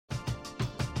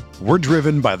We're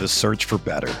driven by the search for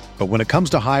better. But when it comes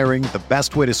to hiring, the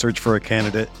best way to search for a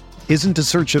candidate isn't to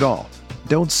search at all.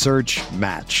 Don't search,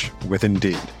 match with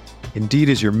Indeed. Indeed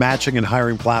is your matching and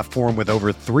hiring platform with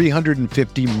over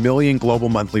 350 million global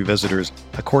monthly visitors,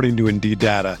 according to Indeed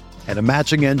data, and a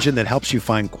matching engine that helps you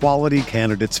find quality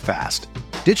candidates fast.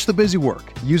 Ditch the busy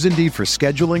work. Use Indeed for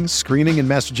scheduling, screening, and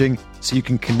messaging so you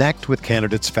can connect with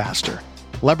candidates faster.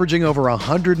 Leveraging over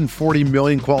 140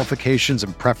 million qualifications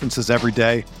and preferences every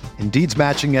day, Indeed's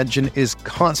matching engine is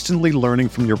constantly learning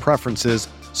from your preferences,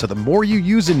 so the more you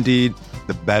use Indeed,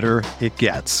 the better it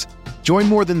gets. Join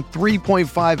more than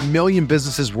 3.5 million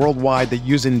businesses worldwide that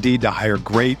use Indeed to hire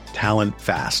great talent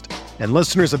fast. And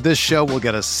listeners of this show will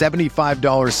get a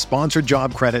 $75 sponsored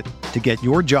job credit to get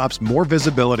your jobs more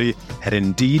visibility at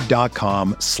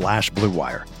Indeed.com/Blue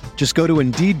Wire. Just go to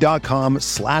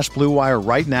Indeed.com/Blue Wire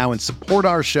right now and support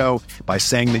our show by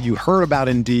saying that you heard about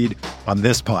Indeed on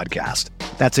this podcast.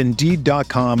 That's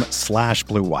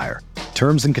Indeed.com/Blue Wire.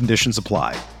 Terms and conditions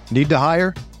apply. Need to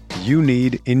hire? You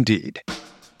need Indeed.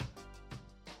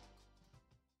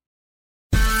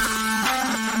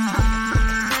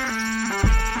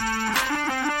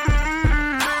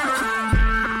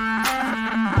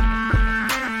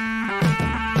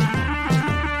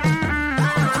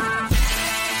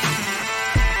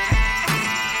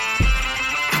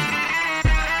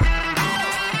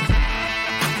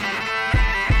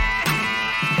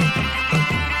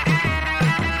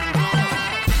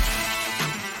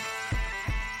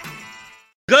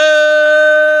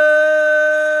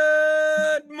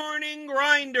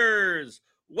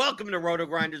 Welcome to Roto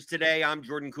Grinders. Today, I'm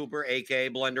Jordan Cooper, a.k.a.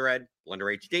 BlenderEd,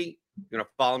 Blender HD. You're going to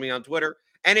follow me on Twitter.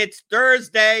 And it's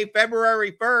Thursday,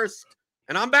 February 1st,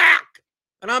 and I'm back.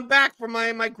 And I'm back from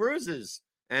my cruises.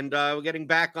 And we're getting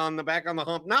back on the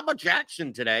hump. Not much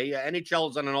action today.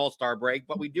 NHL is on an all-star break,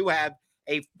 but we do have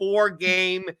a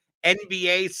 4-game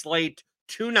NBA slate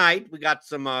tonight. We got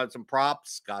some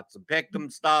props, got some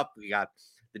pick'em stuff. We got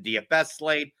the DFS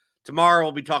slate. Tomorrow,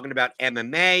 we'll be talking about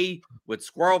MMA with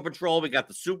Squirrel Patrol. We got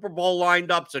the Super Bowl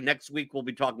lined up. So next week, we'll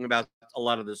be talking about a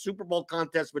lot of the Super Bowl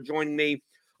contests. But joining me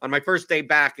on my first day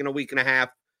back in a week and a half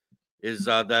is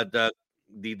the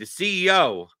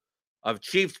CEO of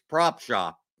Chiefs Prop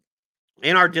Shop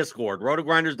in our Discord,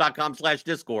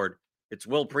 rotogrinders.com/Discord. It's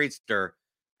Will Priester.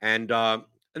 And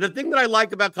the thing that I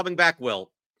like about coming back,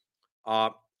 Will,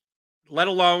 let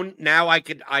alone now I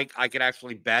could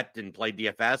actually bet and play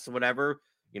DFS or whatever.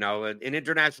 You know, in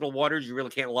international waters, you really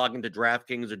can't log into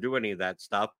DraftKings or do any of that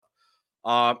stuff.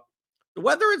 The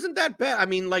weather isn't that bad. I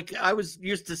mean, like, I was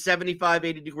used to 75,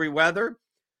 80-degree weather.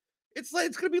 It's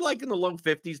going to be like in the low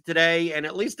 50s today, and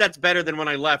at least that's better than when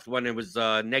I left when it was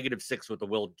 -6 with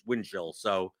the wind chill.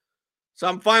 So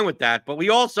I'm fine with that. But we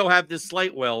also have this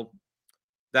slate, Will,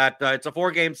 that it's a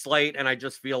 4-game slate, and I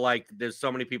just feel like there's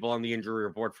so many people on the injury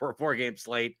report for a 4-game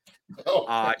slate.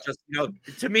 Just, you know,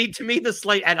 to me, the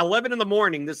slate at 11 in the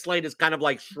morning, this slate is kind of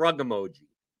like shrug emoji.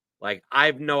 Like, I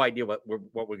have no idea what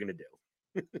we're going to do.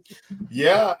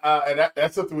 Yeah, and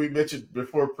that's something we mentioned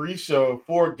before pre-show.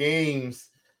 4 games,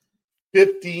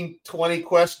 15, 20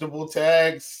 questionable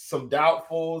tags, some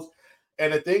doubtfuls.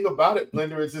 And the thing about it,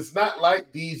 Blender, is it's not like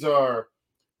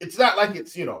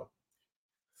it's, you know,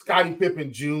 Scottie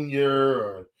Pippen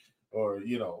Jr. or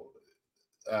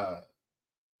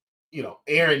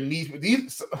Aaron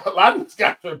Neesmith. A lot of these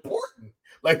guys are important.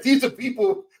 Like, these are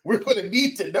people we're going to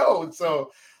need to know. And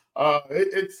so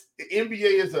it's the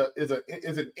NBA is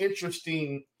an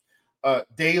interesting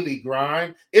daily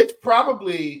grind. It's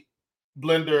probably,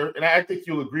 Blender, and I think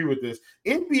you'll agree with this,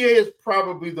 NBA is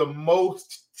probably the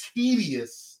most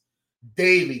tedious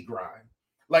daily grind.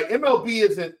 Like,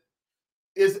 MLB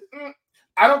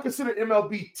I don't consider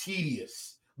MLB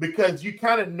tedious because you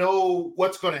kind of know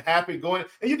what's going to happen going,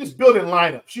 and you're just building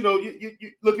lineups. You know, you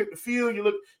look at the field, you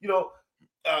look, you know.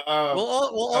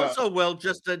 Also,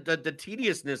 just the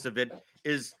tediousness of it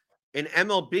is in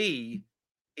MLB,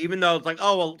 even though it's like,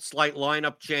 a slight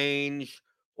lineup change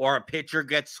or a pitcher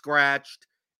gets scratched,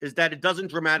 is that it doesn't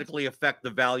dramatically affect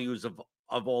the values of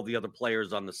all the other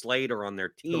players on the slate or on their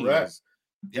teams. Correct.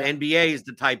 Yeah. And NBA is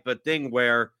the type of thing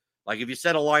where, like, if you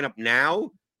set a lineup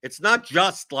now, it's not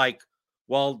just like,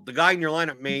 well, the guy in your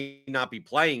lineup may not be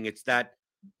playing. It's that,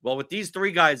 well, with these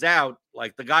 3 guys out,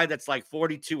 like the guy that's like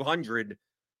 4,200,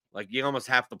 like you almost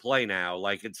have to play now.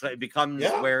 Like it becomes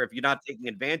where if you're not taking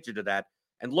advantage of that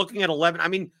and looking at 11, I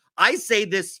mean, I say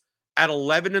this at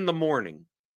 11 in the morning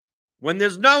when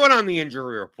there's no one on the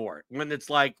injury report, when it's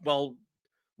like, well,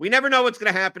 we never know what's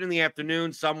going to happen in the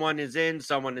afternoon. Someone is in,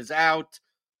 someone is out.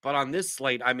 But on this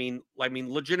slate, I mean,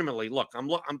 legitimately, look, I'm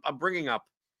bringing up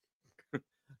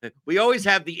we always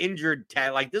have the injured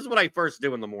tag. Like, this is what I first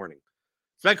do in the morning,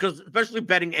 especially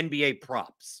betting NBA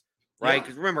props, right?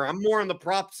 Because remember, I'm more on the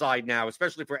prop side now,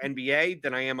 especially for NBA,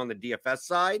 than I am on the DFS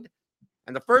side.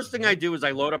 And the first thing I do is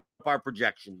I load up our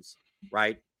projections,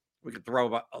 right? We could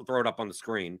throw it up on the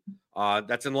screen.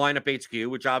 That's in Lineup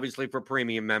HQ, which obviously for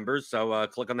premium members. So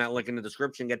click on that link in the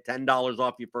description, get $10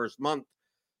 off your first month.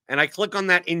 And I click on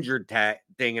that injured tag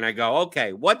thing, and I go,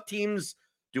 okay, what teams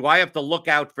do I have to look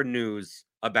out for news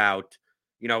about?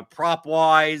 Prop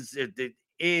wise,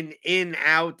 in,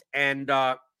 out, and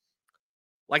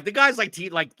like the guys like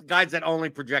guys that only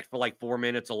project for like 4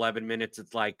 minutes, 11 minutes.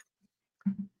 It's like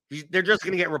they're just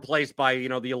going to get replaced by, the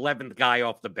 11th guy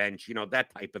off the bench,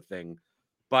 that type of thing.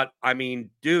 But I mean,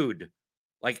 dude,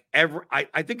 like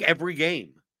I think every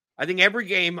game, I think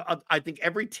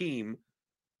every team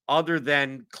other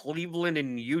than Cleveland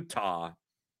and Utah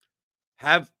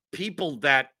have people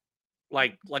that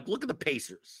like look at the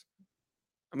Pacers.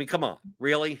 I mean, come on,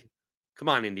 really? Come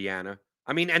on, Indiana.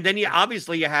 I mean, and then you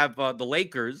have the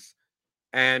Lakers,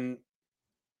 and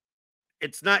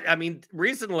it's not, I mean,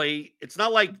 recently, it's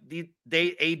not like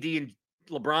they AD and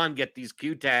LeBron get these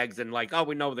Q tags and like, oh,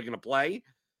 we know they're going to play.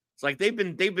 It's like they've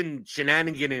been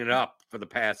shenaniganing it up for the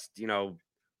past,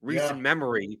 recent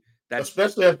memory.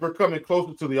 Especially as we're coming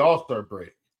closer to the All-Star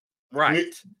break.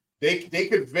 Right. They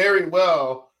could very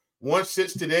well, one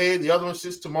sits today, the other one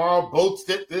sits tomorrow, both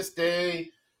sit this day.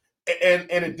 And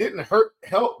it didn't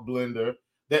help Blender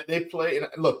that they play. And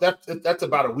look, that's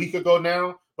about a week ago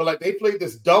now. But like they played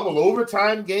this double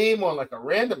overtime game on like a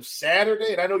random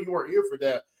Saturday. And I know you weren't here for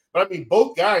that. But I mean,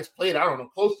 both guys played, I don't know,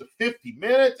 close to 50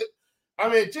 minutes. I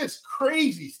mean, just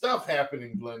crazy stuff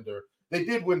happening, Blender. They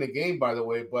did win the game, by the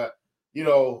way. But,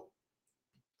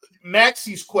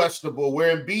 Maxi's questionable,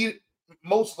 where Embiid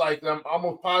most likely, I'm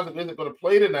almost positive, isn't going to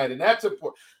play tonight. And that's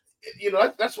important.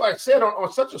 That's why I said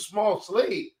on such a small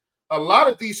slate, a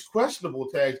lot of these questionable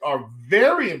tags are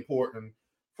very important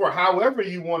for however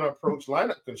you want to approach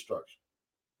lineup construction.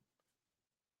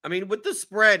 I mean, with the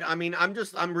spread, I mean,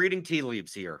 I'm reading tea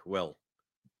leaves here, Will.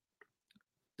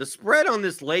 The spread on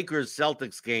this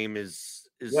Lakers-Celtics game is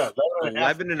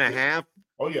 11.5.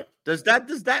 Oh, yeah. Does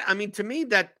that, I mean, to me,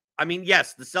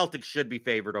 yes, the Celtics should be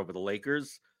favored over the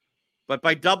Lakers, but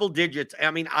by double digits,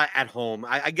 I mean, at home,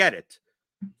 I get it.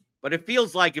 But it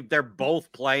feels like if they're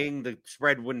both playing, the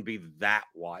spread wouldn't be that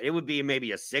wide. It would be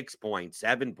maybe a 6-point,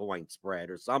 7-point spread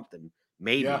or something,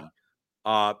 maybe.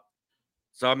 Yeah.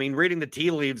 So, I mean, reading the tea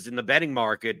leaves in the betting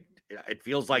market, it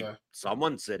feels like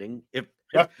someone's sitting.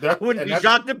 I wouldn't be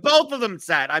shocked if both of them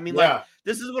sat. I mean, like,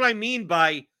 this is what I mean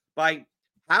by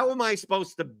how am I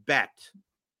supposed to bet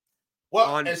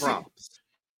on props?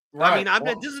 Right. I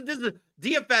mean, this is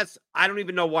DFS. I don't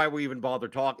even know why we even bother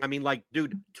talking. I mean, like,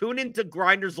 dude, tune into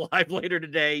Grinders Live later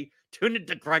today. Tune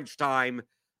into Crunch Time.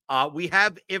 We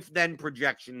have if-then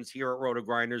projections here at Roto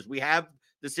Grinders. We have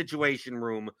the Situation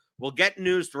Room. We'll get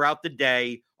news throughout the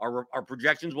day. Our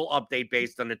projections will update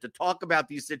based on it to talk about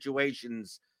these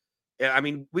situations. I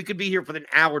mean, we could be here for an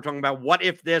hour talking about what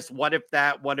if this, what if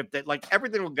that, what if that. Like,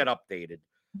 everything will get updated.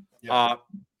 Yeah.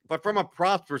 But from a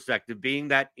props perspective, being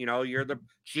that, you're the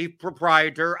chief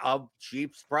proprietor of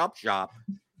Chiefs Prop Shop,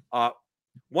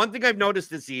 one thing I've noticed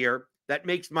this year that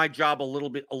makes my job a little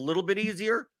bit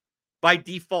easier by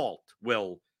default,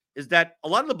 Will, is that a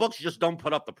lot of the books just don't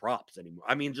put up the props anymore.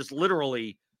 I mean, just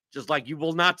literally, just like you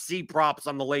will not see props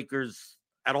on the Lakers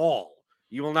at all.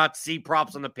 You will not see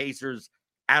props on the Pacers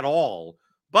at all.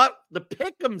 But the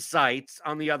pick'em sites,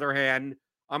 on the other hand,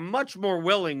 are much more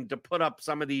willing to put up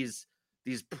some of these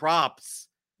props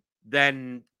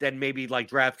than maybe like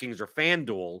DraftKings or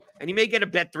FanDuel. And you may get a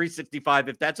Bet365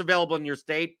 if that's available in your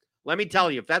state. Let me tell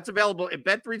you, if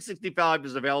Bet365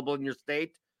 is available in your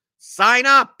state, sign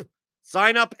up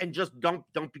and just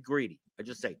don't be greedy. I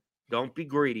just say, don't be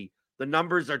greedy. The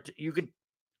numbers are,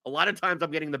 a lot of times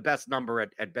I'm getting the best number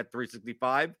at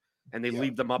Bet365 and they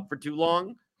leave them up for too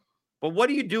long. But what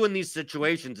do you do in these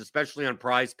situations, especially on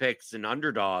Prize Picks and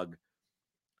Underdog,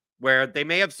 where they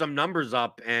may have some numbers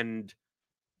up and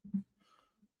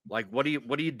like, what do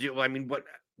you do? I mean, what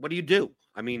do you do?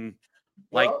 I mean,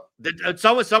 like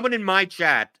someone in my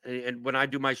chat, and when I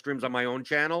do my streams on my own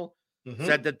channel,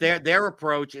 said that their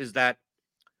approach is that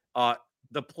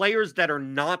the players that are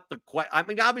not I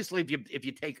mean, obviously if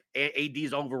you take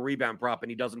AD's over rebound prop and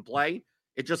he doesn't play,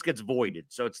 it just gets voided.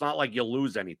 So it's not like you'll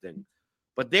lose anything.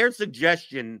 But their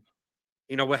suggestion,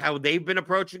 how they've been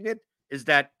approaching it is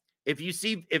that if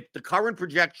the current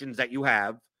projections that you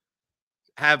have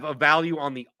a value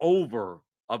on the over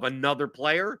of another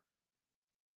player,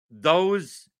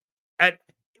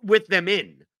 with them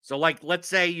in. So like, let's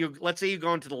say you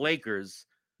go into the Lakers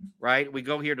right? We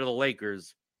go here to the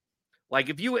Lakers. Like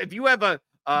if you have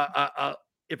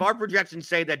if our projections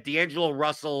say that D'Angelo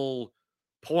Russell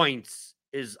points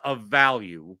is of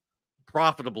value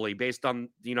profitably based on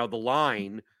the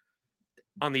line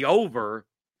on the over,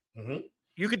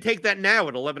 you could take that now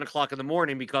at 11 o'clock in the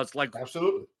morning because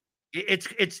absolutely.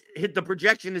 It's the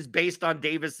projection is based on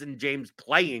Davis and James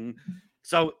playing.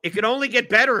 So it could only get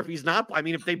better if he's not. I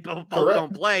mean, if they both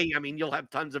don't play, I mean, you'll have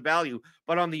tons of value.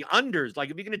 But on the unders, like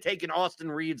if you're going to take an Austin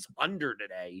Reeves under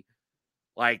today,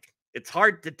 like it's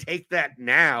hard to take that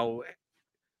now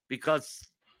because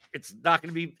it's not going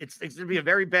to be. It's going to be a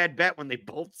very bad bet when they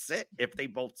both sit. If they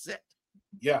both sit,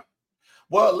 yeah.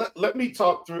 Well, let me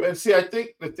talk through and see. I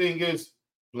think the thing is,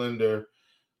 Blender,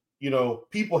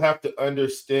 people have to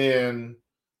understand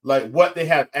like what they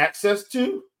have access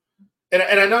to. And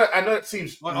I know it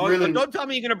seems really. Don't tell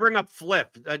me you're going to bring up Flip.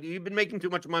 You've been making too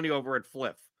much money over at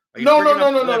Flip. No.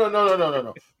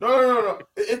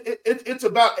 It's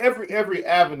about every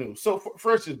avenue. So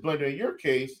for instance, Blender, in your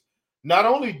case, not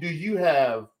only do you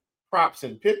have props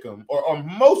and pick'em, or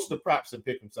most of the props and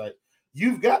pick'em site,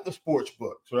 you've got the sports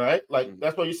books, right? Like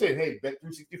that's why you're saying, hey, bet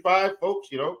 365, folks.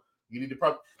 You need to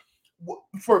prop.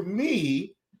 For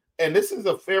me, and this is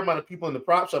a fair amount of people in the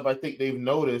prop shop. I think they've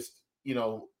noticed,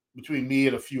 between me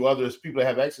and a few others, people that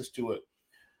have access to it,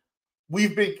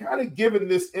 we've been kind of given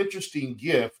this interesting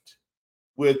gift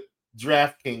with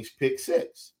DraftKings Pick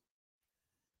 6.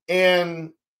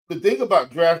 And the thing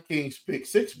about DraftKings Pick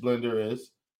 6, Blender,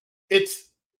 is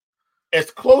it's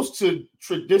as close to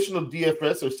traditional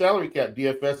DFS or salary cap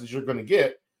DFS as you're going to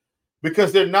get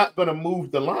because they're not going to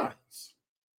move the lines.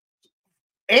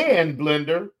 And,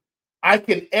 Blender, I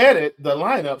can edit the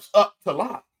lineups up to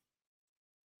lock.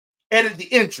 Edit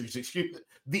the entries,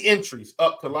 the entries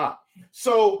up to lock.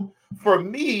 So for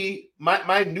me,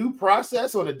 my new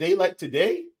process on a day like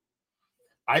today,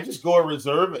 I just go and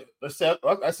reserve it. I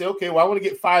say, okay, well, I want to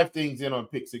get 5 things in on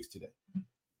Pick 6 today.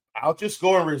 I'll just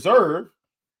go and reserve,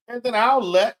 and then I'll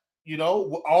let,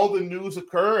 all the news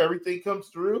occur, everything comes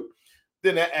through.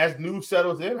 Then as news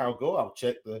settles in, I'll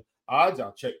check the odds,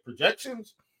 I'll check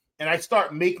projections, and I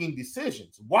start making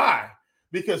decisions. Why?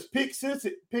 Because Pick 6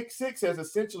 has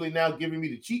essentially now given me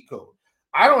the cheat code.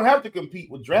 I don't have to compete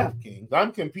with DraftKings.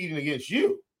 I'm competing against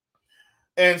you.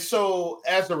 And so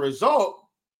as a result,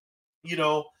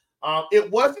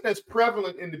 it wasn't as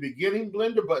prevalent in the beginning,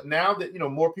 Blender, but now that,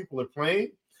 more people are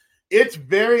playing, it's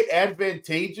very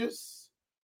advantageous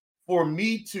for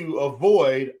me to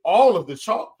avoid all of the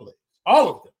chalk plays, all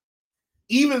of them,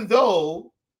 even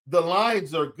though the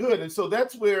lines are good. And so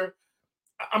that's where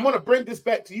I'm going to bring this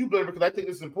back to you, Blair, because I think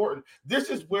this is important. This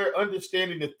is where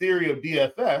understanding the theory of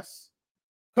DFS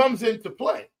comes into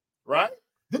play, right?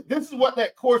 This is what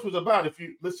that course was about. If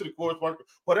you listen to the course,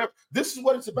 whatever, this is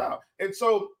what it's about. And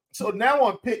so now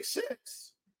on Pick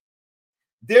 6,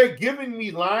 they're giving me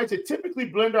lines. And typically,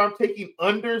 Blender, I'm taking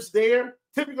unders there.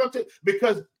 Typically,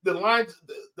 because the lines,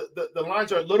 the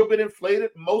lines are a little bit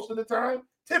inflated most of the time.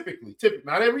 Typically,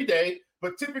 not every day,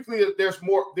 but typically there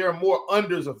are more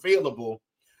unders available.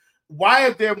 Why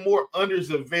are there more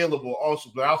unders available also?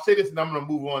 But I'll say this and I'm going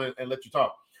to move on and let you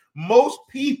talk. Most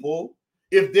people,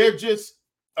 if they're just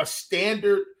a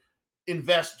standard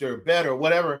investor, bet or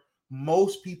whatever,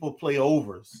 most people play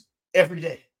overs every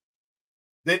day.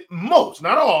 Most,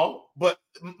 not all, but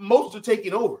most are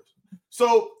taking overs.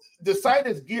 So the site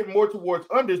is geared more towards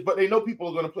unders, but they know people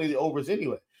are going to play the overs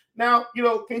anyway. Now,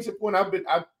 case in point, I've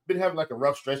been having like a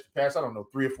rough stretch to pass,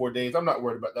 3 or 4 days. I'm not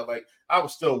worried about that. Like I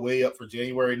was still way up for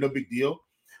January, no big deal.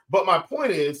 But my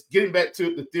point is getting back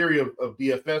to the theory of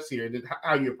DFS here and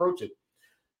how you approach it.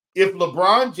 If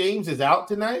LeBron James is out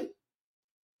tonight,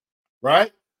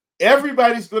 right,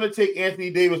 everybody's going to take Anthony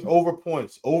Davis over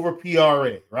points, over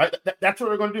PRA, right? That's what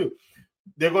they're going to do.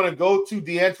 They're going to go to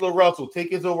D'Angelo Russell,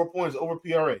 take his over points, over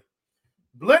PRA.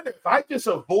 Blender, if I just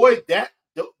avoid that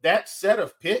set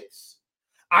of picks,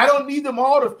 I don't need them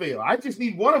all to fail. I just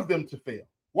need one of them to fail.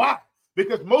 Why?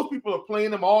 Because most people are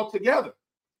playing them all together,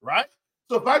 right?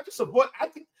 So if I just avoid,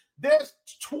 there's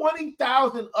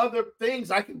 20,000 other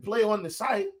things I can play on the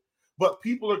site, but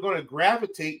people are going to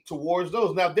gravitate towards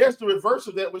those. Now, there's the reverse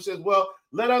of that, which says, well,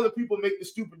 let other people make the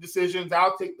stupid decisions.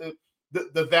 I'll take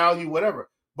the value, whatever.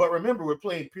 But remember, we're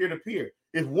playing peer-to-peer.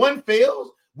 If one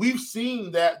fails, we've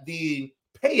seen that the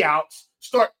payouts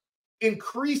start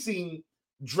increasing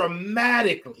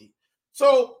dramatically.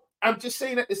 So I'm just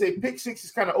saying that to say Pick 6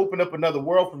 has kind of opened up another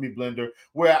world for me, Blender,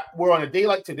 where on a day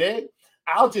like today,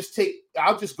 I'll just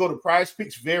go to Prize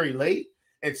Picks very late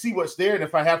and see what's there. And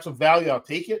if I have some value, I'll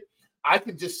take it. I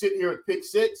can just sit here at Pick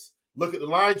 6, look at the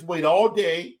lines, wait all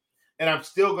day, and I'm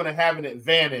still going to have an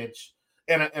advantage.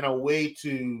 and a way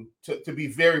to be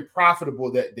very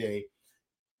profitable that day,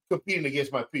 competing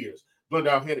against my peers. Blender,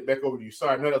 I'll hand it back over to you.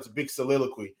 Sorry, I know that's a big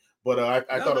soliloquy, but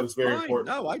I thought it was very important.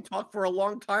 No, I talked for a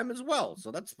long time as well,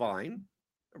 so that's fine,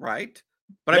 right?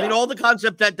 But I mean, all the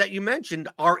concepts that you mentioned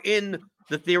are in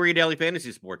the Theory of Daily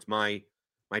Fantasy Sports, my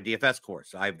DFS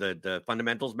course. I have the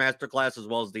Fundamentals Masterclass as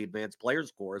well as the Advanced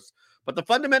Players course. But the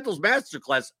Fundamentals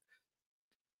Masterclass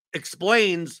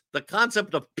explains the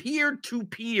concept of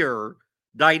peer-to-peer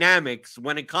dynamics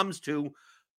when it comes to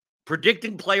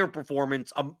predicting player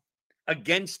performance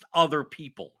against other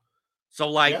people.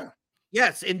 So,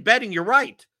 yes, in betting, you're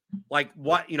right. Like,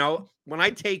 what, when I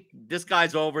take this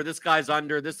guy's over, this guy's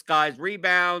under, this guy's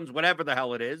rebounds, whatever the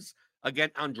hell it is,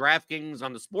 again, on DraftKings,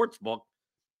 on the sports book,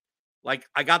 like,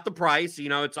 I got the price,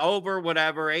 it's over,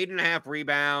 whatever, 8.5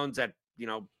 rebounds at,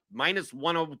 minus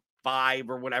 105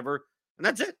 or whatever, and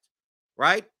that's it,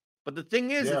 right? But the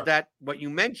thing is that what you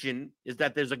mentioned is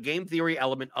that there's a game theory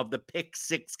element of the pick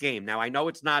six game. Now, I know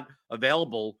it's not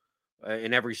available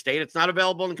in every state. It's not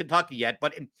available in Kentucky yet,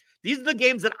 but these are the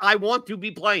games that I want to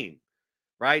be playing,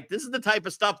 right? This is the type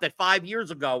of stuff that 5 years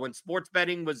ago when sports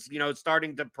betting was,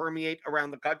 starting to permeate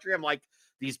around the country, I'm like,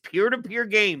 these peer-to-peer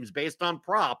games based on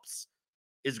props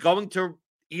is going to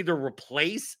either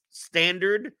replace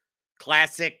standard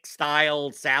classic style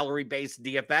salary-based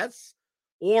DFS,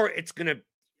 or it's going to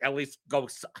at least go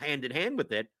hand in hand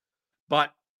with it.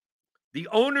 But the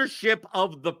ownership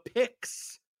of the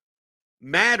picks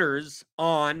matters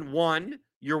on, one,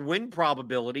 your win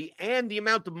probability and the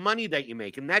amount of money that you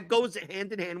make. And that goes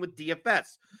hand in hand with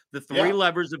DFS. The three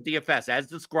levers of DFS, as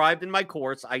described in my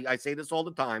course, I say this all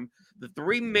the time, the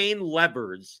three main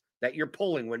levers that you're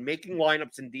pulling when making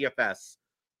lineups in DFS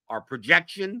are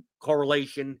projection,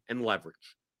 correlation, and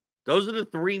leverage. Those are the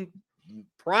three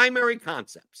primary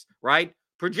concepts, right?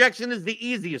 Projection is the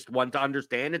easiest one to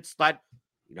understand. It's that,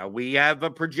 we have a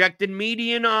projected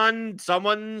median on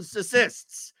someone's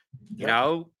assists. We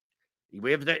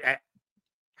have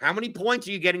how many points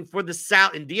are you getting for the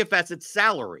in DFS? It's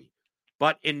salary,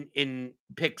 but in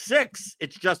pick six,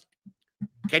 it's just,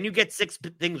 can you get six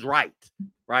things right?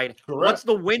 Right? Correct. What's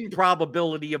the win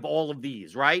probability of all of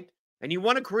these, right? And you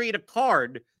want to create a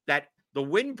card that the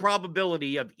win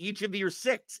probability of each of your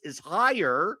six is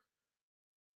higher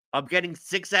of getting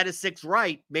 6 out of 6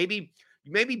 right. Maybe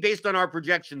based on our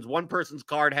projections, one person's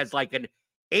card has like an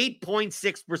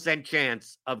 8.6%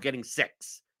 chance of getting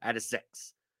 6 out of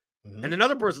 6. Mm-hmm. And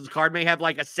another person's card may have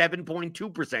like a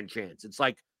 7.2% chance. It's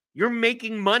like you're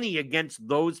making money against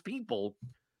those people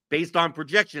based on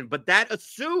projection. But that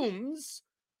assumes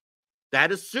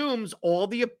all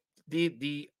the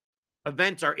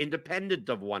events are independent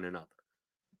of one another,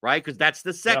 right? Because that's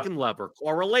the second lever,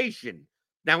 correlation.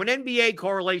 Now, in NBA,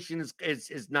 correlation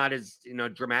is not as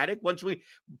dramatic. Once we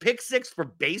pick six for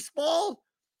baseball,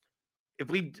 if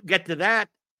we get to that,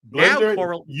 Blender,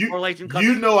 now correlation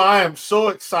comes. I am so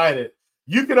excited.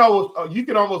 You can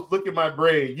almost look at my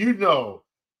brain.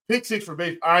 Pick six for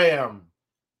baseball. I am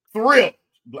thrilled.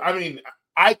 I mean,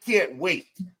 I can't wait.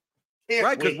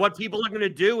 Right, because what people are going to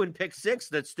do in pick six,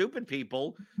 that stupid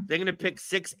people, they're going to pick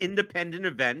 6 independent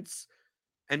events.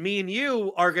 And me and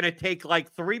you are going to take like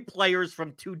 3 players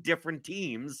from 2 different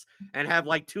teams and have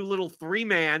like 2 little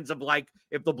 3-mans of like,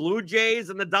 if the Blue Jays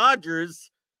and the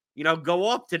Dodgers, go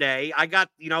off today, I got,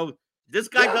 this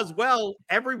guy does well.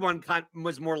 Everyone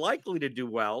was more likely to do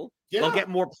well. Yeah. They'll get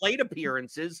more plate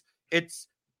appearances.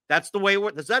 That's the way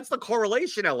that's the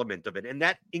correlation element of it. And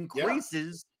that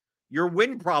increases your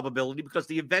win probability because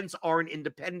the events aren't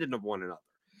independent of one another.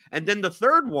 And then the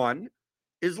third one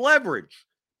is leverage.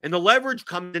 And the leverage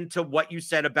comes into what you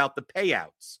said about the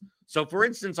payouts. So, for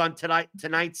instance, on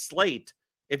tonight's slate,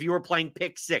 if you were playing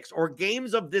pick six or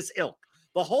games of this ilk,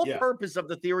 the whole purpose of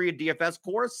the Theory of DFS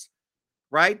course,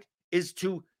 right, is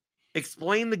to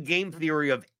explain the game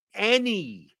theory of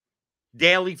any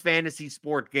daily fantasy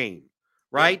sport game,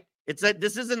 right? Yeah. It's that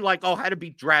this isn't like, how to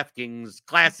beat DraftKings,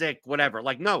 classic, whatever.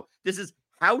 Like, no, this is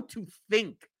how to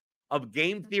think of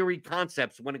game theory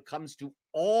concepts when it comes to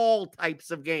all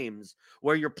types of games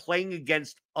where you're playing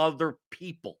against other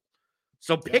people.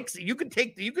 So picks, you could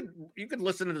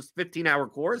listen to this 15-hour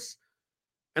course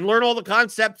and learn all the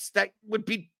concepts that would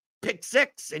be pick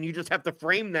six, and you just have to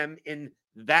frame them in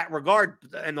that regard.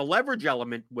 And the leverage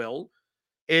element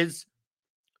is,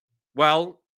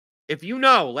 if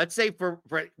let's say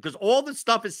because all the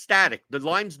stuff is static, the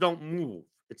lines don't move.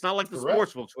 It's not like the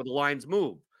sports books where the lines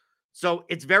move. So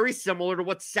it's very similar to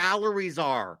what salaries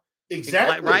are.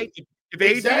 Exactly. Right?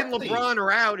 If AD and LeBron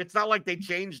are out, it's not like they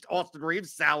changed Austin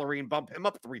Reeves' salary and bump him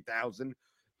up 3,000.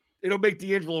 They don't make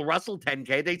D'Angelo Russell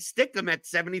 $10K. They stick him at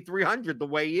 7,300 the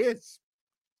way he is.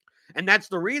 And that's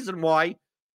the reason why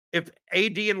if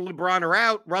AD and LeBron are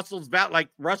out,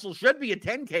 Russell should be a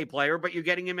 10K player, but you're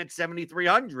getting him at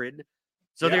 7,300.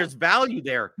 So there's value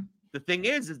there. The thing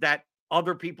is that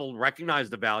other people recognize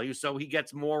the value, so he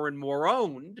gets more and more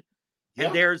owned.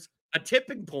 And there's a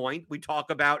tipping point. We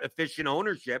talk about efficient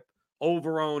ownership,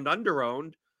 over-owned,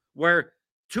 under-owned, where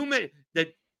too many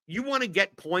that you want to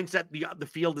get points that the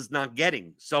field is not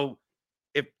getting. So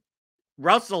if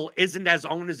Russell isn't as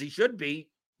owned as he should be,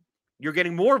 you're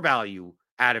getting more value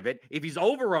out of it. If he's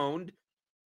over-owned,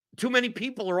 too many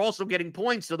people are also getting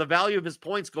points, so the value of his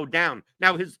points go down.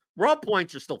 Now, his raw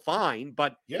points are still fine,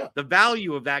 but the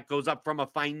value of that goes up from a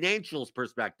financials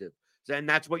perspective. And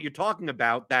that's what you're talking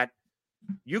about, that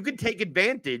you could take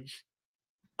advantage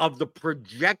of the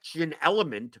projection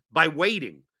element by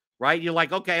waiting, right? You're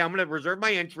like, okay, I'm going to reserve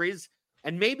my entries,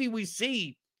 and maybe we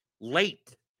see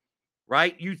late,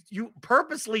 right? You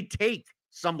purposely take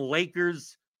some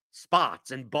Lakers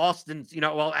spots and Boston's,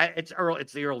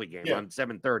 it's the early game on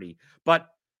 7:30, but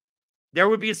there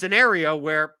would be a scenario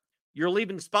where you're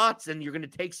leaving spots and you're going to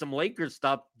take some Lakers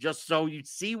stuff just so you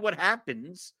see what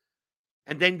happens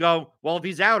and then go, well, if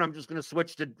he's out, I'm just going to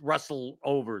switch to Russell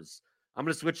overs. I'm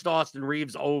going to switch to Austin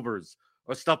Reeves overs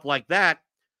or stuff like that.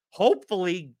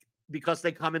 Hopefully, because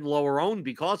they come in lower owned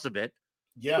because of it.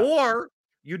 Yeah. Or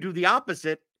you do the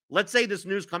opposite. Let's say this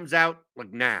news comes out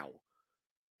like now.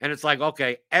 And it's like,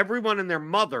 okay, everyone and their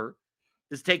mother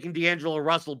is taking D'Angelo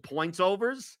Russell points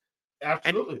overs.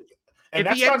 Absolutely. And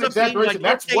that's not an exaggeration.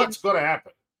 That's what's going to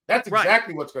happen. That's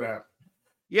exactly what's going to happen.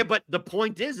 Yeah, but the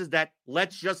point is that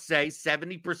let's just say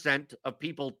 70% of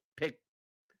people pick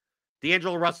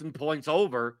D'Angelo Russell points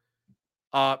over.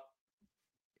 Getting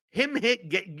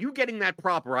that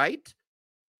prop right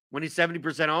when he's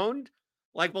 70% owned.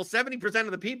 Like, well, 70%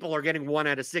 of the people are getting 1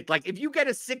 out of 6. Like, if you get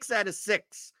a 6 out of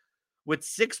 6 with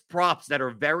 6 props that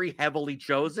are very heavily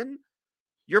chosen,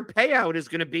 your payout is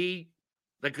going to be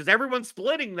because everyone's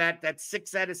splitting that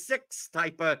 6 out of 6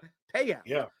 type of payout.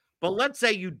 Yeah. But let's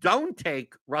say you don't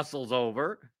take Russell's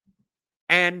over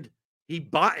and he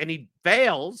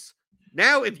fails.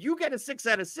 Now, if you get a 6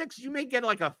 out of 6, you may get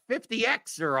like a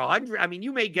 50x or 100. I mean,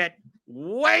 you may get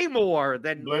way more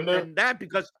than that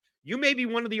because you may be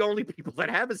one of the only people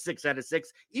that have a 6 out of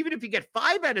 6. Even if you get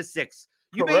 5 out of 6,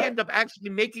 you may end up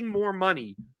actually making more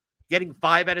money getting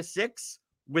 5 out of 6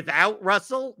 without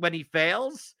Russell when he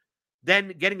fails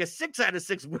than getting a 6 out of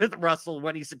 6 with Russell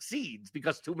when he succeeds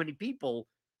because too many people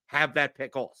have that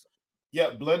pick also. Yeah,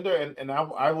 Blender, and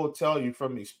I will tell you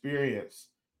from experience,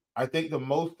 I think the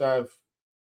most I've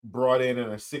brought in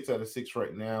a 6 out of 6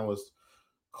 right now is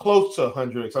close to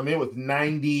 100. I mean, it was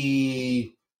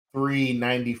 93,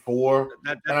 94.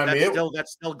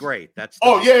 That's still great. That's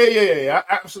still yeah,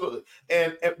 absolutely.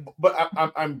 But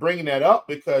I'm bringing that up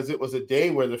because it was a day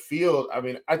where the field. I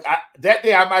mean, that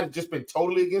day I might have just been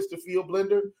totally against the field,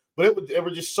 Blender. But there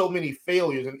were just so many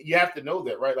failures, and you have to know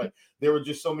that, right? Like there were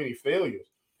just so many failures.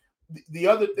 The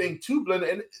other thing too,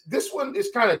 Blender, and this one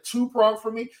is kind of two-pronged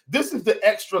for me. This is the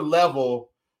extra level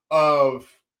of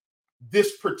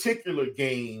this particular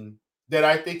game that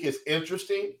I think is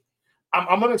interesting.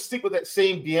 I'm going to stick with that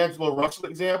same D'Angelo Russell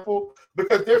example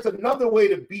because there's another way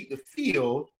to beat the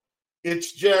field.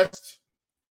 It's just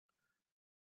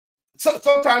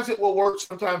sometimes it will work,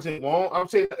 sometimes it won't. I'm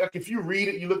saying like if you read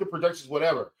it, you look at projections,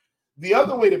 whatever. The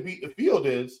other way to beat the field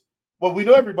is, well, we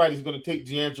know everybody's going to take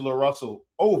D'Angelo Russell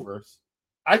overs.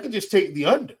 I can just take the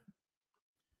under.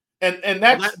 And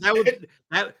that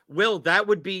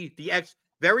would be the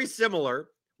very similar.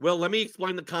 Well, let me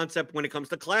explain the concept when it comes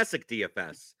to classic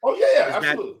DFS. Oh, yeah,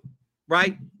 absolutely.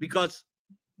 Right? Because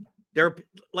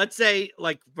let's say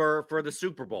like for the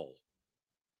Super Bowl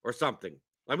or something.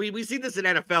 I mean, we see this in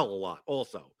NFL a lot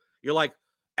also. You're like,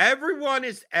 everyone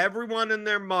and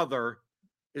their mother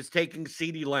is taking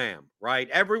CeeDee Lamb, right?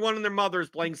 Everyone and their mother is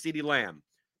playing CeeDee Lamb.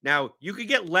 Now, you could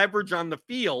get leverage on the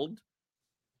field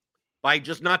by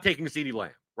just not taking CeeDee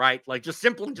Lamb, right? Like just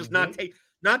simply not take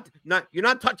you're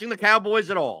not touching the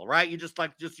Cowboys at all, right?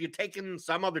 You're taking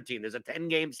some other team. There's a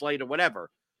 10-game slate or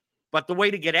whatever. But the way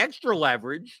to get extra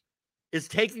leverage is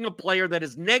taking a player that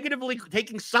is taking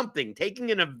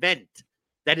an event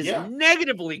that is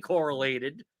negatively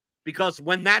correlated, because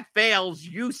when that fails,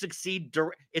 you succeed.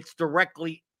 It's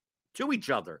directly to each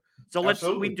other. So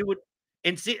we do it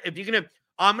and see if you're gonna.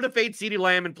 I'm gonna fade CeeDee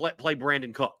Lamb and play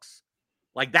Brandon Cooks.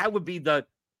 Like that would be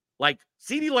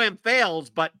CeeDee Lamb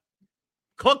fails, but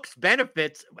Cooks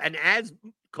benefits, and as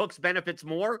Cooks benefits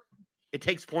more, it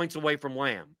takes points away from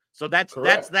Lamb. So that's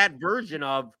that version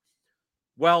of,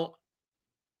 well,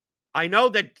 I know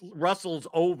that Russell's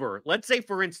over. Let's say,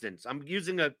 for instance, I'm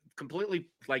using a completely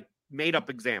made up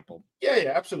example.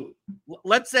 Yeah, absolutely.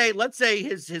 Let's say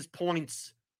his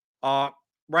points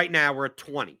right now we're at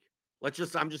 20.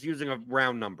 I'm just using a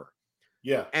round number.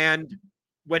 Yeah. And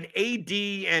when AD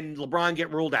and LeBron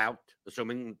get ruled out,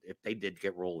 assuming if they did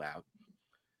get ruled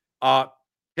out,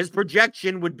 his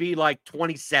projection would be like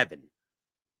 27,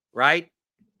 right?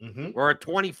 Mm-hmm. Or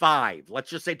 25. Let's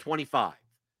just say 25.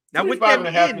 Now, with 25 them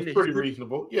and a half in, is pretty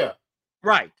reasonable. Yeah.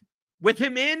 Right. With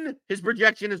him in, his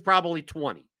projection is probably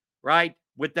 20, right?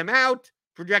 With them out,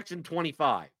 projection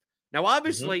 25. Now,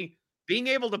 obviously, being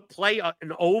able to play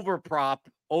an over prop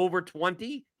over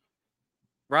 20,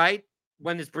 right?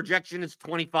 When his projection is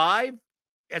 25,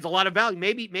 has a lot of value.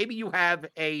 Maybe you have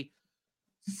a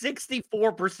 64%,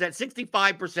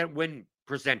 65% win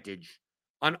percentage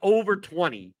on over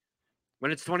 20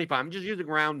 when it's 25. I'm just using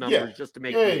round numbers just to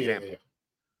make an example.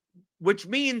 Which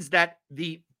means that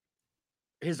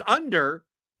his under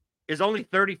is only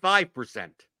 35%,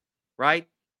 right?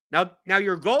 Now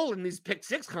your goal in these pick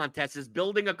six contests is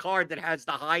building a card that has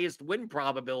the highest win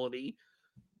probability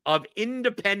of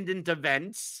independent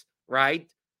events, right?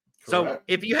 Correct. So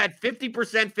if you had 50%,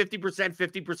 50%,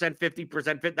 50%,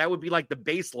 50%, that would be like the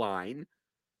baseline.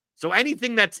 So if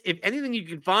anything you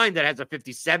can find that has a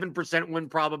 57% win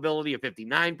probability, a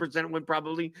 59% win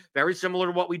probability, very similar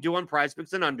to what we do on Prize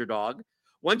Picks and Underdog.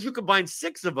 Once you combine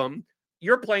 6 of them,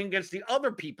 you're playing against the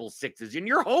other people's 6s, and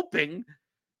you're hoping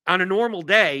on a normal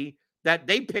day that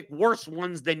they pick worse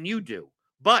ones than you do.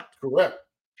 But correct.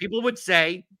 People would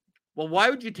say, well, why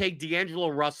would you take D'Angelo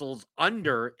Russell's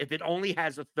under if it only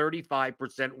has a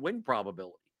 35% win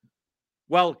probability?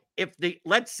 Well,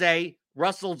 let's say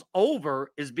Russell's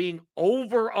over is being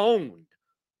over-owned.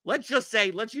 Let's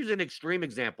use an extreme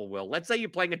example, Will. Let's say you're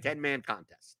playing a 10-man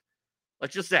contest.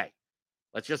 Let's just say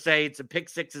it's a pick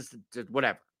sixes,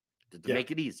 whatever, to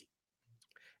make it easy.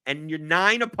 And your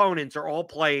 9 opponents are all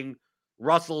playing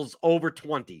Russell's over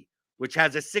 20, which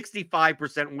has a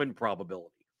 65% win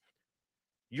probability.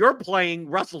 You're playing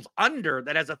Russell's under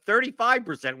that has a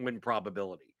 35% win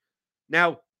probability.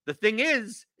 Now, the thing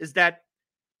is that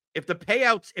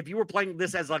if you were playing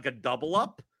this as like a double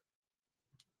up,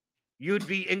 you'd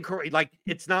be incorrect. Like,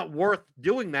 it's not worth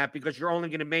doing that because you're only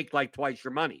going to make like twice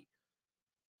your money.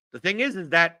 The thing is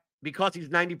that because he's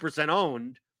 90%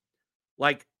 owned,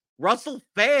 like Russell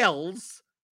fails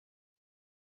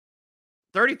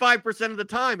 35% of the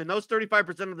time. And those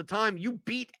 35% of the time, you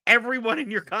beat everyone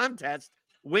in your contest,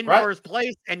 win first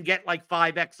place, and get like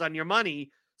 5x on your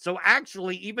money. So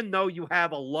actually, even though you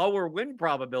have a lower win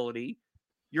probability,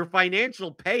 your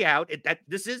financial payout,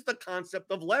 this is the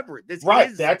concept of leverage. That's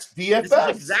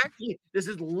DFS. This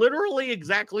is literally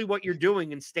exactly what you're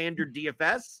doing in standard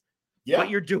DFS, but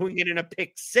you're doing it in a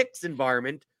pick six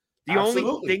environment. The only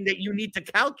thing that you need to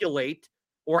calculate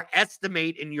or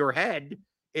estimate in your head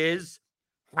is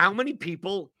how many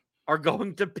people are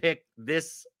going to pick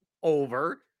this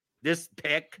over, this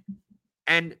pick,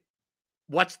 and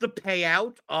what's the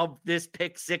payout of this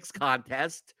pick six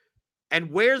contest, and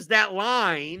where's that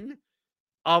line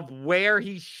of where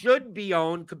he should be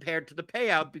owned compared to the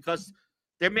payout? Because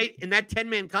in that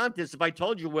 10-man contest, if I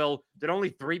told you, Will, that only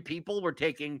 3 people were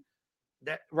taking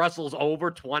that Russell's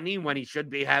over 20 when he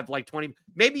should have like 20,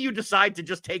 maybe you decide to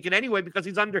just take it anyway because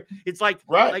he's under. It's like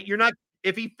you're not.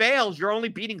 If he fails, you're only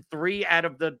beating 3 out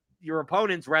of your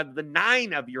opponents rather than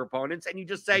 9 of your opponents, and you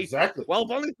just say, well,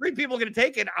 if only 3 people are going to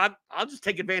take it, I'll just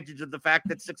take advantage of the fact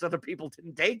that 6 other people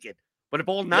didn't take it. But if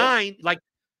all 9, like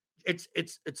it's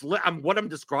what I'm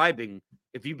describing.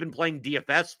 If you've been playing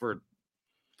DFS for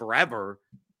forever,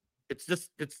 it's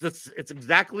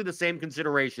exactly the same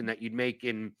consideration that you'd make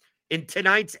in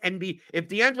tonight's NBA. If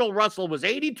D'Angelo Russell was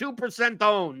 82%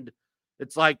 owned,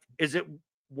 it's like, is it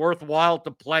worthwhile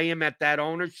to play him at that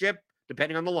ownership,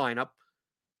 depending on the lineup?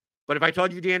 But if I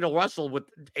told you D'Angelo Russell with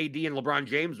AD and LeBron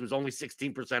James was only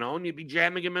 16% owned, you'd be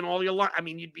jamming him in all your line. I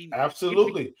mean, you'd be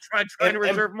trying to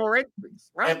reserve more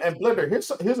entries, right? And Blender,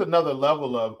 here's another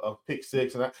level of pick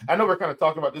six. And I know we're kind of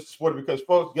talking about this sport because,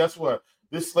 folks, guess what?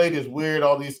 This slate is weird.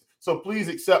 All these, so please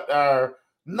accept our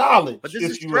knowledge. But this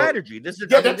is strategy. This is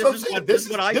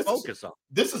what I focus on.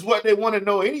 This is what they want to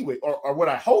know anyway, or what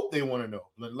I hope they want to know.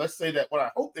 Let's say that what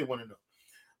I hope they want to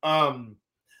know.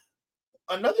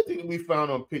 Another thing we found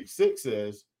on pick six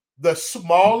is the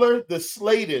smaller the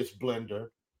slate is, Blender,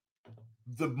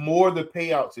 the more the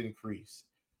payouts increase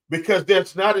because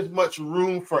there's not as much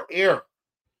room for error.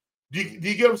 Do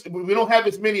you get? We don't have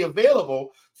as many available,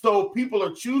 so people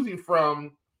are choosing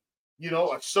from,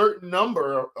 a certain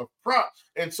number of props,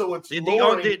 and so it's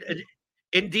lowering.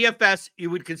 In DFS, you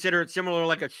would consider it similar,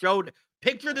 like a show.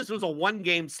 Picture this was a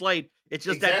 1-game slate. It's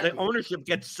just that the ownership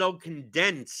gets so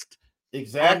condensed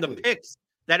Exactly. on the picks.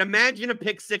 That imagine a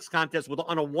pick six contest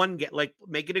on a one get, like,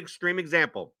 make it an extreme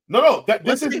example. No,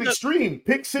 this isn't extreme.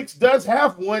 Pick six does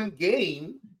have one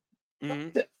game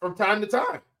from time to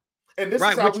time. And this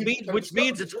is how which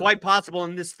means it's quite possible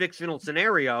in this fictional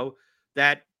scenario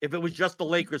that if it was just the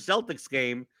Lakers Celtics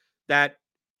game, that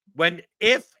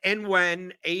if and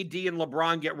when AD and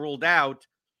LeBron get ruled out,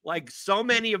 like, so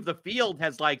many of the field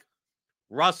has like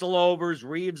Russell overs,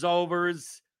 Reeves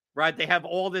overs, right? They have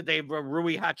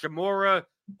Rui Hachimura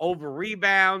over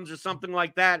rebounds or something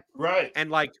like that. Right.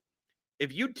 And like,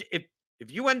 if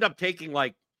you end up taking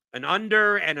like an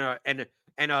under and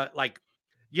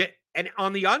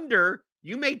on the under,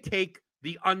 you may take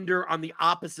the under on the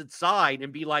opposite side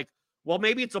and be like, well,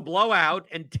 maybe it's a blowout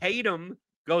and Tatum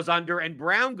goes under and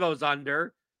Brown goes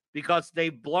under because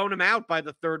they've blown him out by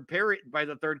the third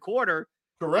quarter.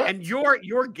 Correct. And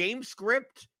your game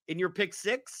script in your pick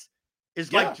six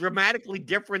is like dramatically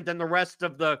different than the rest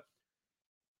of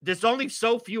there's only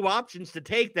so few options to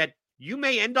take that you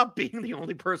may end up being the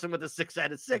only person with a 6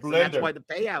 out of 6. And that's why the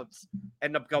payouts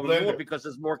end up going more, because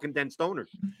there's more condensed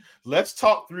owners. Let's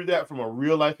talk through that from a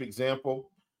real life example.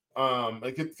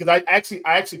 Because I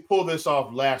actually pulled this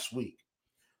off last week.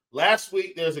 Last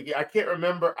week there's a game. I can't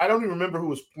remember. I don't even remember who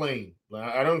was playing.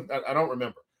 I don't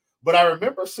remember. But I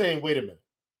remember saying, wait a minute.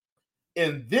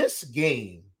 In this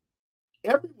game,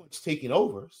 everyone's taking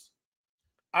overs.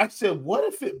 I said, what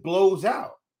if it blows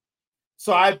out?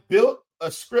 So I built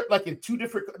a script like in two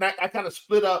different. I kind of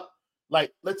split up,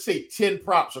 like, let's say 10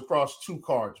 props across 2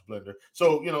 cards, Blender.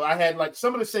 So, I had like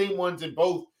some of the same ones in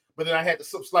both, but then I had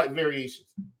some slight variations.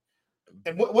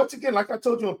 And once again, like I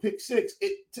told you on pick six,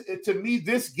 to me,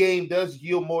 this game does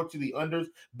yield more to the unders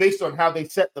based on how they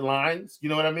set the lines. You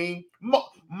know what I mean?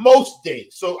 Most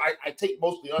days. So I take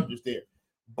most of the unders there.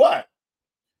 But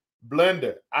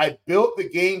Blender, I built the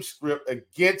game script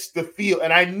against the field,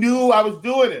 and I knew I was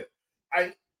doing it.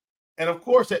 And of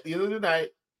course, at the end of the night,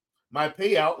 my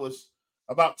payout was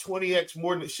about 20x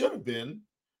more than it should have been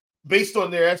based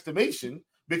on their estimation,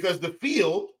 because the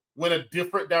field went a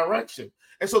different direction.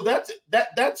 And so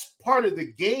that's part of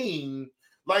the game.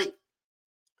 Like,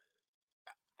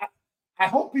 I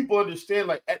hope people understand,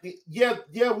 like,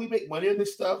 we make money in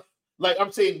this stuff. Like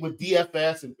I'm saying with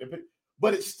DFS,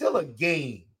 but it's still a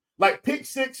game. Like pick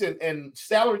six and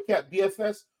salary cap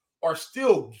DFS are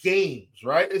still games,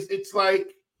 right? It's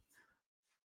like,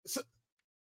 so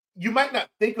you might not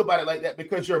think about it like that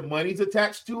because your money's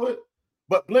attached to it,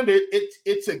 but Blender,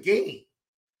 it's a game.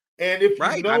 And if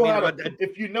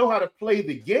you know how to play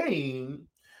the game,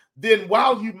 then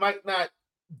while you might not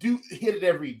hit it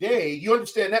every day, you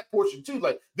understand that portion too.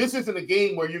 Like, this isn't a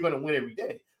game where you're going to win every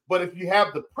day. But if you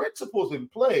have the principles in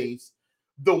place,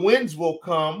 the wins will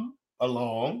come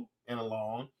along and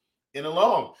along and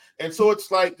along. And so it's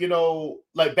like,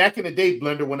 like back in the day,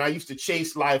 Blender, when I used to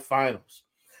chase live finals,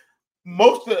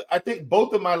 I think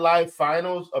both of my live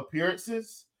finals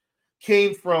appearances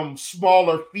came from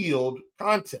smaller field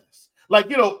contests, like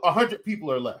 100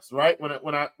 people or less, right? When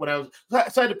I was, so I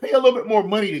had to pay a little bit more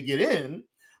money to get in,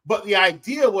 but the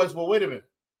idea was, well, wait a minute,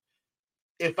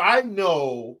 if I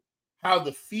know how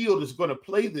the field is going to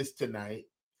play this tonight,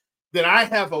 then I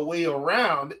have a way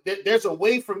around. There's a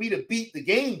way for me to beat the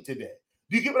game today.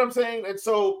 Do you get what I'm saying? And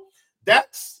so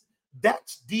that's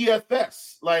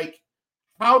DFS. Like,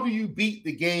 how do you beat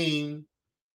the game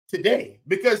today?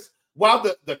 Because while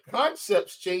the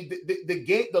concepts change, the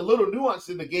game, the little nuance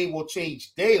in the game will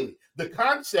change daily. The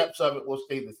concepts of it will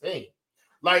stay the same.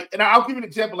 Like, and I'll give you an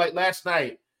example. Like last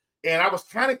night, and I was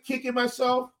kind of kicking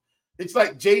myself. It's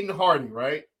like Jaden Hardy,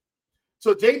 right?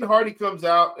 So Jaden Hardy comes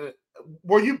out.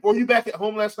 Were you back at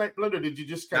home last night, Blender? Or did you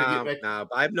just kind of get back?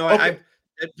 No, I have no. Okay.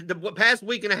 The past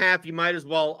week and a half, you might as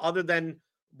well. Other than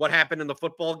what happened in the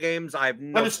football games, I have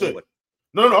no clue.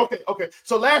 No. Okay.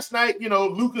 So last night,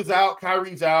 Luka's out,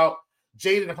 Kyrie's out.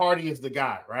 Jaden Hardy is the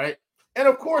guy, right? And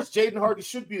of course, Jaden Hardy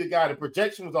should be the guy. The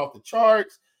projection was off the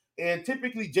charts. And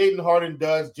typically, Jaden Hardy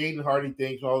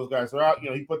things when all those guys are out.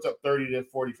 He puts up 30 to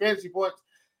 40 fantasy points.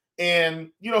 And,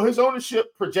 his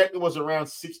ownership projected was around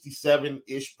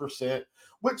 67-ish%,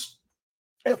 which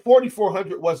at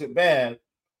 4,400 wasn't bad.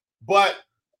 But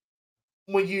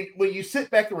when you sit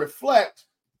back and reflect,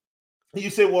 and you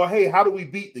say, well, hey, how do we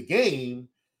beat the game?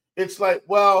 It's like,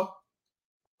 well,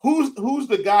 who's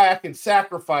the guy I can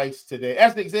sacrifice today?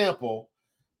 As an example,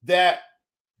 that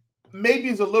maybe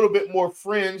is a little bit more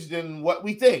fringe than what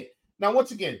we think. Now,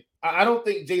 once again, I don't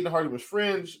think Jaden Hardy was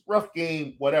fringe, rough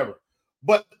game, whatever.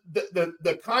 But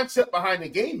the concept behind the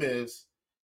game is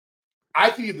I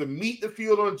can either meet the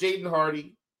field on Jaden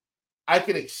Hardy, I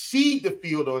can exceed the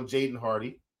field on Jaden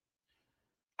Hardy,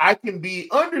 I can be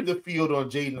under the field on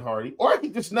Jaden Hardy, or I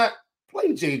can just not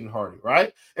play Jaden Hardy,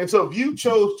 right? And so if you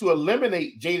chose to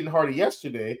eliminate Jaden Hardy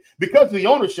yesterday because of the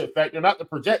ownership factor, not the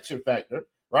projection factor,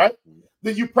 right?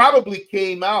 Then you probably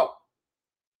came out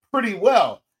pretty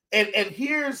well. And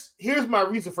here's my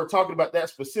reason for talking about that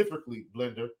specifically,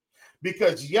 Blender,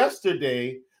 because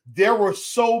yesterday there were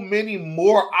so many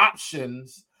more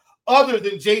options other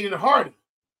than Jaden Hardy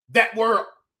that were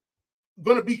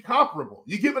going to be comparable.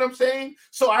 You get what I'm saying?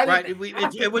 So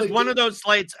it was one of those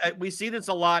slates. We see this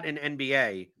a lot in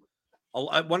NBA.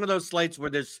 One of those slates where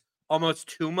there's almost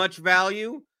too much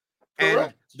value.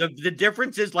 Correct. And the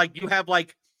difference is like you have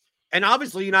like, and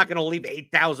obviously you're not going to leave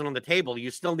 8,000 on the table.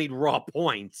 You still need raw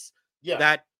points. Yeah.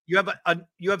 That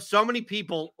you have so many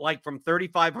people like from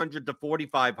 3,500 to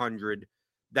 4,500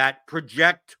 that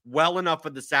project well enough for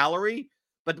the salary.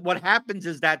 But what happens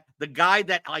is that the guy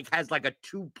that like has like a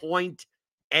 2-point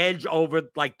edge over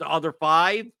like the other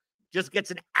 5 just gets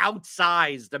an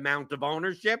outsized amount of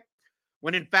ownership,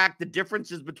 when in fact the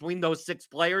differences between those 6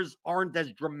 players aren't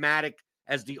as dramatic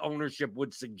as the ownership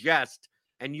would suggest.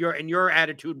 And your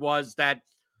attitude was that,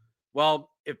 well,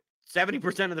 if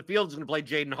 70% of the field is going to play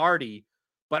Jaden Hardy,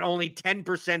 but only 10%,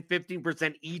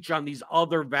 15% each on these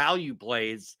other value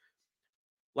plays,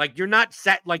 like you're not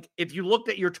set. Like if you looked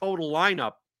at your total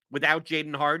lineup without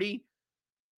Jaden Hardy,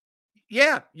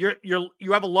 yeah, you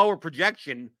have a lower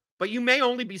projection, but you may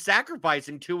only be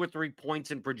sacrificing 2 or 3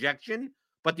 points in projection,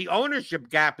 but the ownership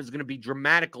gap is going to be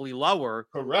dramatically lower.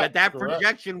 Correct. That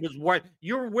projection was worth.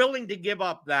 You're willing to give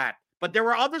up that, but there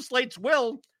were other slates,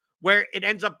 where it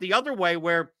ends up the other way,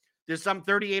 where there's some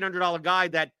 $3,800 guy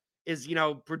that is,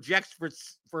 projects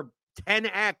for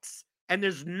 10x, and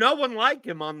there's no one like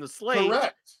him on the slate.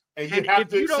 Correct. And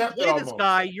if you don't play this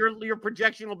guy, your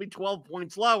projection will be 12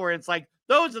 points lower. And it's like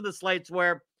those are the slates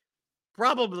where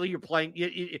probably you're playing.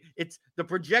 It's the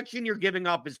projection you're giving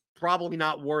up is probably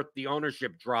not worth the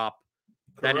ownership drop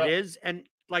that it is. And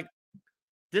like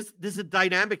this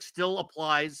dynamic still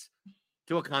applies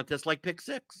to a contest like Pick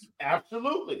 6.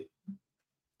 Absolutely.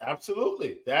 That's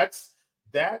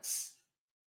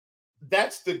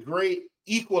the great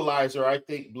equalizer, I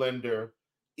think, Blender,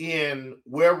 in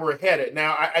where we're headed.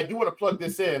 Now, I do want to plug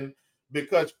this in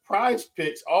because Prize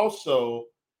Picks also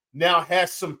now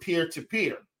has some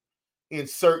peer-to-peer in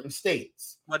certain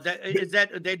states. But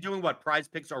they're doing what? Prize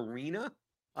Picks Arena,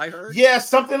 I heard? Yeah,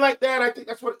 something like that. I think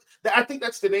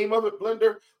that's the name of it,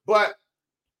 Blender. But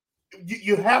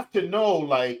you have to know,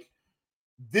 like,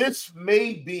 this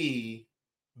may be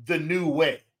the new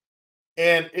way.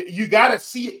 And you got to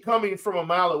see it coming from a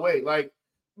mile away. Like,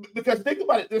 because think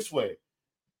about it this way.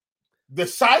 The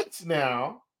sites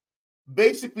now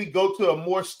basically go to a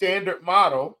more standard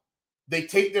model. They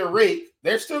take their rate.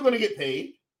 They're still going to get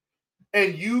paid.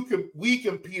 And we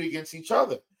compete against each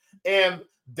other. And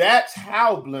that's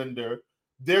how, Blender,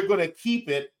 they're going to keep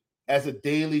it as a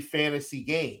daily fantasy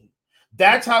game.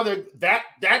 That's how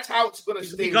that's how it's going to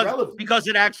stay relevant. Because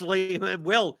it actually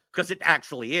will, because it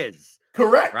actually is.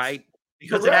 Correct. Right?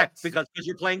 Because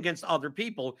you're playing against other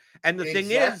people. And the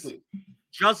thing is,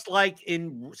 just like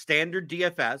in standard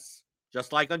DFS,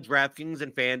 just like on DraftKings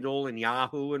and FanDuel and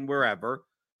Yahoo and wherever,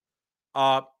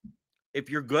 if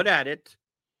you're good at it,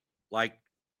 like,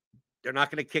 they're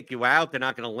not going to kick you out. They're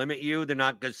not going to limit you. They're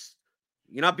not just,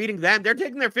 you're not beating them. They're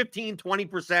taking their 15,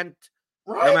 20%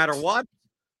 no matter what.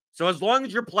 So as long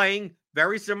as you're playing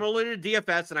very similar to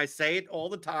DFS, and I say it all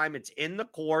the time, it's in the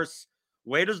course.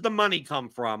 Where does the money come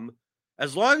from?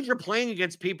 As long as you're playing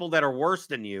against people that are worse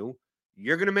than you,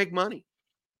 you're going to make money.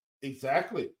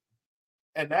 Exactly.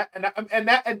 And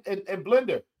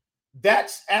Blender,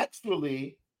 that's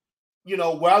actually,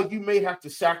 while you may have to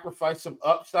sacrifice some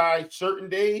upside certain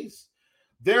days,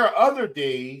 there are other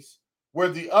days where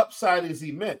the upside is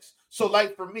immense. So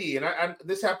like for me, and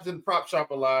this happens in the prop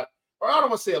shop a lot, or I don't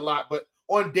want to say a lot, but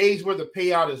on days where the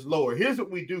payout is lower, here's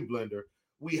what we do, Blender.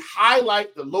 We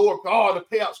highlight the lower, the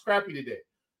payout's crappy today.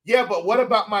 Yeah, but what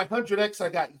about my 100X I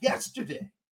got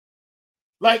yesterday?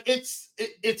 Like it's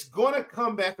going to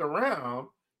come back around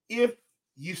if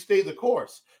you stay the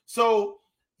course. So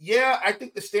yeah, I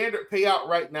think the standard payout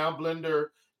right now, Blender,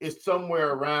 is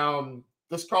somewhere around,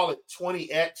 let's call it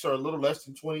 20X or a little less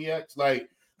than 20X. Like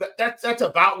that's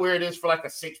about where it is for like a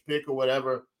 6 pick or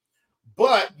whatever.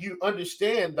 But you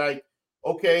understand, like,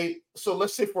 okay, so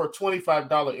let's say for a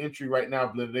 $25 entry right now,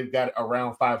 Blender, they've got it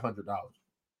around $500.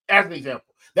 As an example,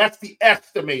 that's the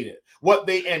estimated, what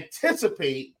they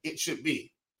anticipate it should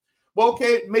be. Well,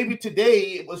 okay, maybe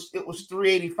today it was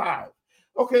 $385.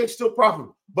 Okay, it's still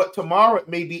profitable, but tomorrow it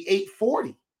may be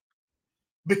 $840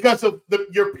 because of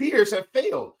your peers have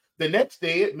failed. The next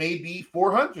day it may be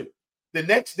 $400. The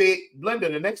next day,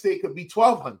 Blender, the next day it could be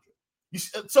 1,200.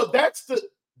 So that's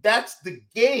the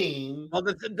game. Well,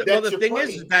 the thing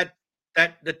is that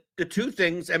the two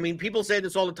things. I mean, people say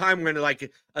this all the time when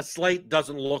like a slate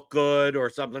doesn't look good or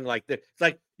something like that. It's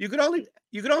like you can only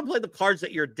play the cards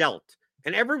that you're dealt,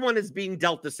 and everyone is being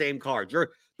dealt the same cards.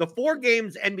 The 4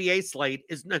 games NBA slate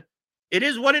is not. It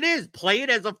is what it is. Play it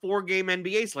as a 4-game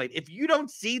NBA slate. If you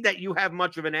don't see that you have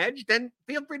much of an edge, then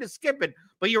feel free to skip it.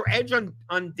 But your edge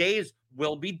on days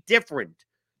will be different.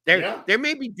 There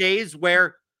may be days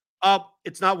where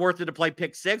it's not worth it to play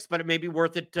pick 6, but it may be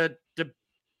worth it to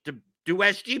do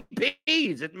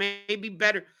SGPs. It may be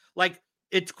better. Like,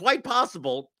 it's quite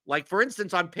possible. Like, for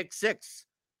instance, on pick 6,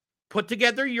 put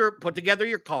together your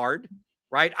card.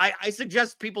 Right. I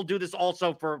suggest people do this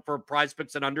also for Prize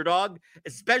Picks and Underdog,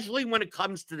 especially when it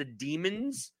comes to the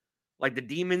demons, like the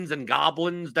demons and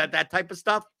goblins, that type of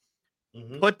stuff.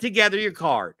 Mm-hmm. Put together your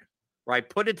card, right?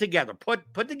 Put it together.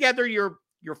 Put together your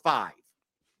 5.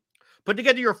 Put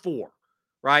together your 4,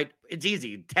 right? It's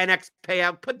easy. 10x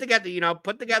payout. Put together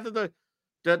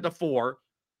the 4,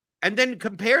 and then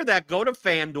compare that. Go to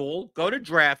FanDuel, go to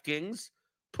DraftKings,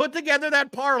 put together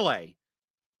that parlay.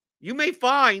 You may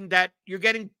find that you're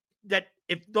getting that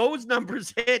if those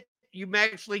numbers hit, you may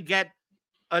actually get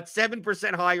a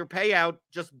 7% higher payout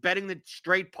just betting the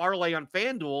straight parlay on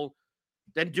FanDuel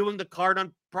than doing the card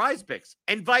on Prize Picks,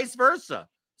 and vice versa.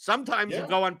 Sometimes you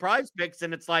go on Prize Picks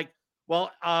and it's like,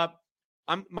 well,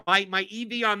 my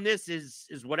EV on this is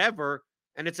whatever,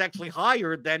 and it's actually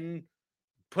higher than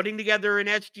putting together an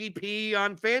SGP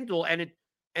on FanDuel,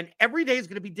 and every day is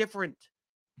going to be different.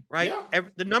 Right. Yeah.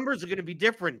 The numbers are going to be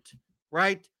different,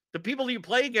 right? The people you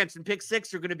play against in pick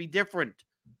 6 are going to be different.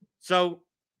 So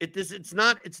it's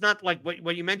not like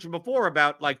what you mentioned before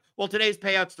about like, well, today's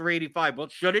payout's 385. Well,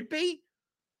 should it be?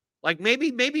 Like maybe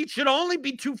it should only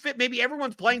be 250. Maybe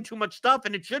everyone's playing too much stuff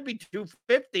and it should be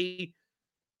 250.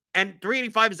 And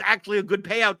 385 is actually a good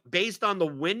payout based on the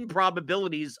win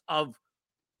probabilities of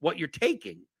what you're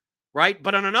taking. Right.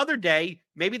 But on another day,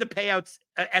 maybe the payouts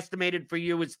estimated for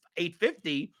you is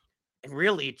 850 and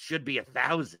really it should be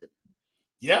 1,000.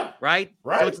 Yeah. Right.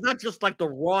 So it's not just like the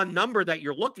raw number that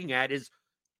you're looking at, is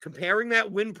comparing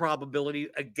that win probability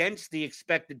against the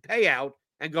expected payout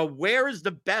and go, where is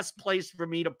the best place for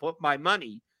me to put my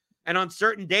money? And on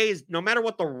certain days, no matter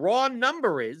what the raw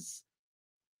number is,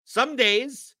 some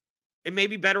days it may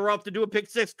be better off to do a pick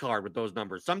 6 card with those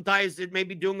numbers. Sometimes it may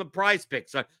be doing a Prize Pick.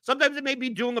 Sometimes it may be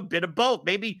doing a bit of both.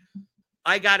 Maybe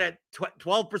I got a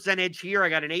 12% edge here. I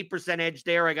got an 8% edge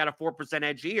there. I got a 4%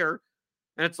 edge here.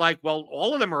 And it's like, well,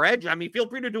 all of them are edge. I mean, feel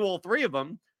free to do all 3 of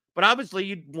them. But obviously,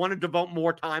 you'd want to devote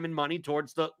more time and money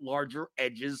towards the larger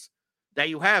edges that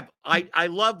you have. I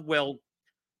love, Will,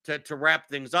 to wrap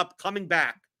things up, coming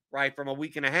back, right, from a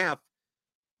week and a half.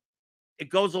 It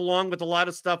goes along with a lot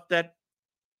of stuff that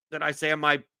I say on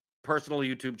my personal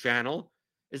YouTube channel,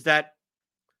 is that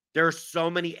there are so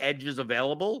many edges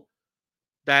available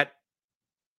that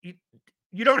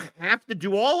you don't have to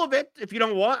do all of it if you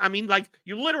don't want. I mean, like,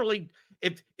 you literally,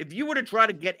 if you were to try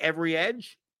to get every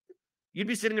edge, you'd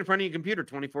be sitting in front of your computer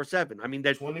 24/7. I mean,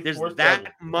 there's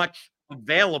that much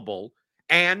available,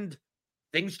 and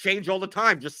things change all the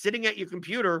time. Just sitting at your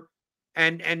computer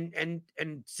and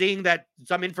seeing that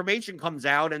some information comes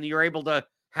out and you're able to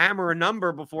hammer a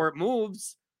number before it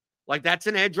moves, like, that's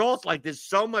an edge also. Like, there's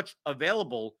so much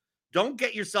available. Don't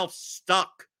get yourself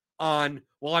stuck on,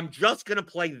 well, I'm just going to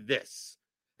play this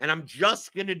and I'm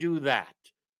just going to do that,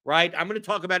 right? I'm going to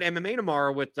talk about MMA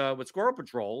tomorrow with Squirrel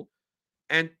Patrol,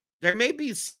 and there may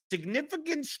be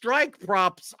significant strike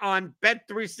props on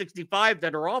Bet365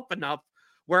 that are off enough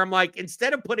where I'm like,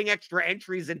 instead of putting extra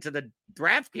entries into the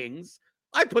DraftKings,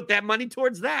 I put that money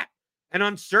towards that. And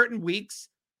on certain weeks,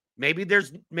 maybe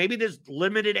there's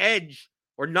limited edge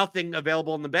or nothing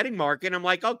available in the betting market. I'm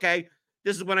like, okay,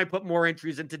 this is when I put more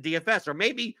entries into DFS. Or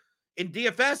maybe in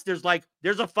DFS,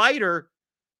 there's a fighter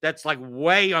that's like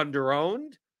way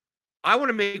under-owned. I want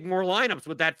to make more lineups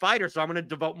with that fighter, so I'm going to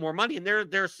devote more money. And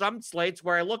there are some slates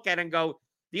where I look at it and go,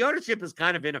 the ownership is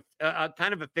kind of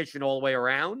efficient all the way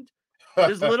around.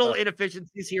 There's little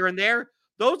inefficiencies here and there.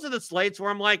 Those are the slates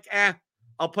where I'm like,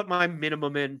 I'll put my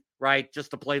minimum in, right,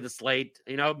 just to play the slate.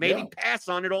 Maybe pass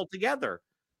on it altogether.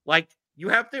 Like, you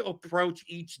have to approach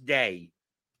each day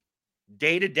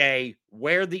to day,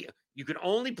 where you can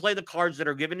only play the cards that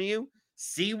are given to you.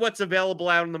 See what's available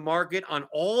out in the market on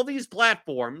all these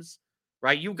platforms,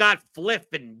 right? You got Flip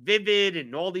and Vivid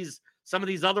and some of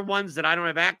these other ones that I don't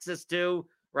have access to,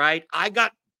 right? I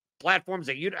got platforms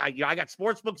that I got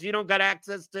sports books you don't got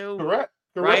access to. Correct.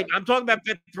 Right? I'm talking about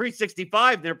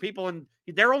Bet365. There are people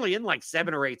they're only in like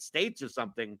 7 or 8 states or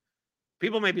something.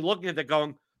 people may be looking at that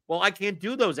going, well, I can't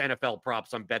do those NFL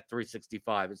props on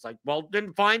Bet365. It's like, well,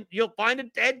 then you'll find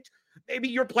it dead. Maybe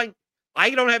you're playing. I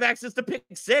don't have access to pick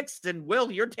six, and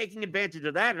Will, you're taking advantage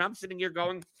of that. And I'm sitting here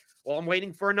going, well, I'm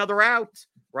waiting for another out,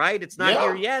 right? It's not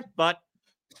here yet, but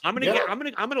I'm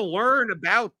gonna learn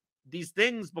about these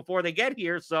things before they get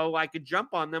here so I could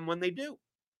jump on them when they do.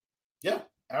 Yeah,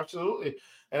 absolutely.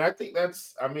 And I think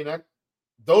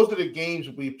those are the games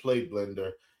we play,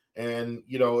 Blender. And,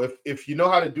 if you know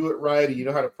how to do it right, and you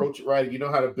know how to approach it right, and you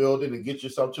know how to build it and get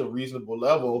yourself to a reasonable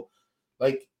level,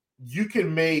 like you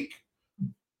can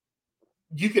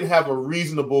have a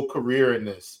reasonable career in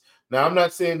this. Now, I'm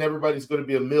not saying everybody's going to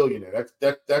be a millionaire.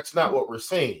 That's not what we're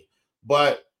saying.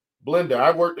 But Blender,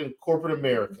 I worked in corporate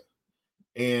America,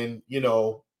 and,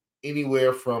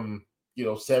 anywhere from,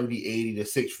 70, 80 to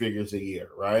six figures a year,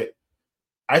 right?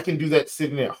 I can do that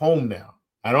sitting at home now.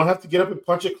 I don't have to get up and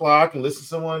punch a clock and listen to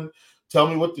someone tell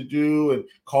me what to do and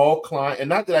call client. And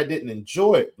not that I didn't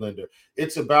enjoy it, Blender.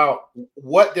 It's about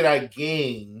what did I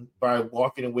gain by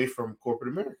walking away from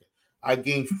corporate America? I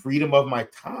gained freedom of my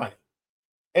time.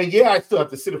 And yeah, I still have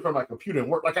to sit in front of my computer and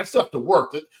work. Like I still have to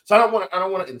work. So I don't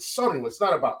want to insult anyone. It's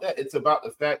not about that. It's about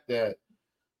the fact that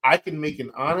I can make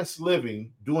an honest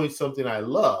living doing something I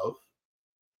love.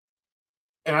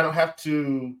 And I don't have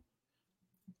to,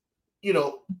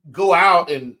 go out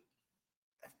and,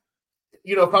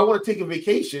 if I want to take a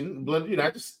vacation, I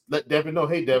just let Devin know,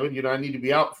 hey, Devin, I need to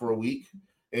be out for a week.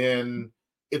 And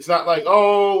it's not like,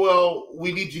 oh, well,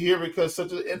 we need you here because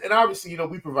such a, and obviously,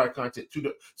 we provide content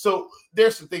too. So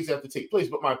there's some things that have to take place.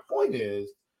 But my point is,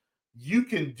 you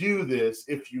can do this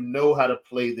if you know how to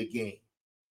play the game.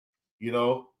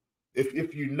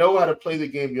 If you know how to play the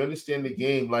game, you understand the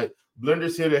game. Like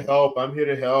Blender's here to help. I'm here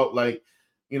to help. Like,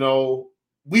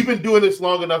 we've been doing this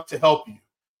long enough to help you.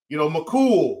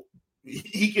 McCool,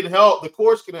 he can help. The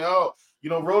course can help.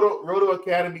 Roto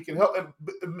Academy can help.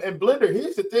 And Blender,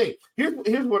 here's the thing.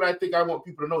 Here's what I think I want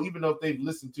people to know, even though if they've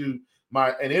listened to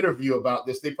an interview about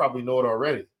this, they probably know it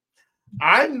already.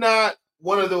 I'm not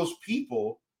one of those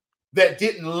people that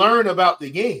didn't learn about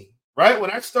the game, right? When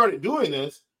I started doing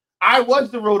this, I was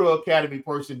the Roto Academy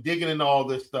person digging into all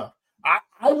this stuff.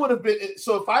 I would have been,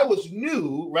 so if I was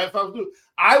new, right?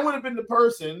 I would have been the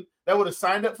person that would have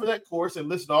signed up for that course and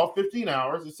listened to all 15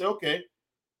 hours and said, okay,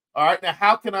 all right, now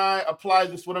how can I apply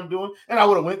this, what I'm doing? And I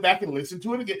would have went back and listened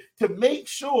to it again to make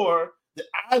sure that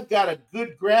I've got a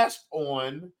good grasp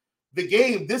on the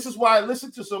game. This is why I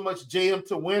listened to so much JM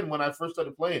to Win when I first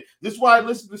started playing. This is why I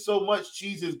listened to so much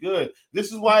Cheese is Good.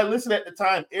 This is why I listened at the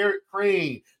time, Eric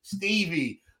Crane,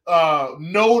 Stevie,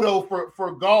 Noto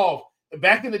for golf.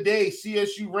 Back in the day,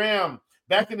 CSU Ram.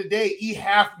 Back in the day, E.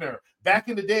 Hafner. Back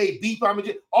in the day, Beep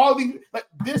Amajid. All these, like,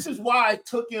 this is why I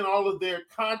took in all of their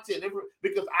content,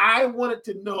 because I wanted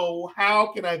to know how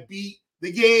can I beat the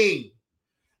game.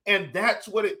 And that's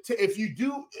what if you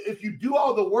do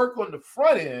all the work on the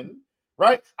front end,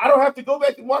 right? I don't have to go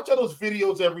back and watch all those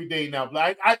videos every day now.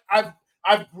 Like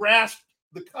I've grasped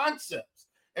the concepts.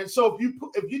 And so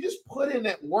if you just put in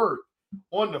that work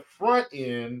on the front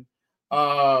end,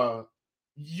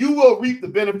 you will reap the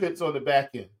benefits on the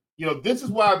back end. This is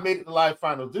why I've made it to live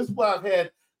finals. This is why I've had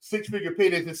six-figure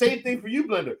paydays. The same thing for you,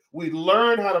 Blender. We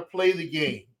learn how to play the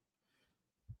game.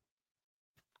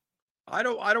 I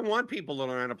don't want people to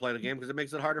learn how to play the game because it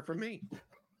makes it harder for me.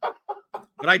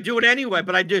 But I do it anyway.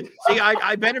 But I do. See,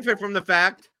 I benefit from the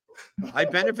fact. I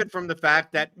benefit from the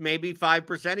fact that maybe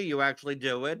 5% of you actually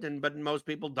do it, but most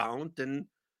people don't. And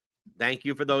thank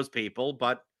you for those people.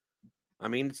 But I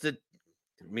mean,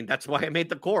 that's why I made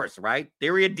the course, right?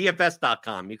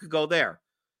 theoryofdfs.com. You could go there,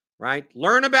 right?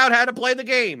 Learn about how to play the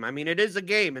game. I mean, it is a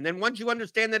game. And then once you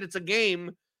understand that it's a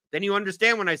game, then you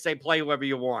understand when I say play whoever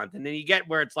you want. And then you get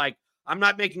where it's like, I'm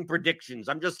not making predictions.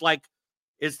 I'm just like,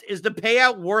 is the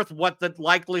payout worth what the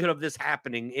likelihood of this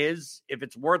happening is? If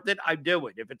it's worth it, I do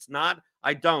it. If it's not,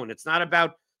 I don't. It's not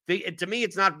about, to me,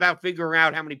 it's not about figuring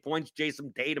out how many points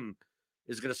Jason Tatum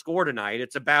is going to score tonight.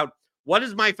 It's about, what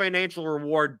is my financial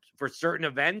reward for certain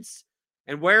events,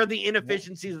 and where are the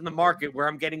inefficiencies in the market where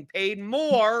I'm getting paid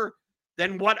more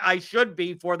than what I should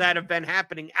be for that event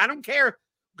happening? I don't care,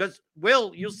 because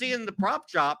you'll see in the prop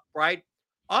shop, right?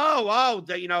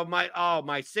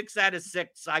 My 6 out of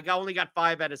 6. I only got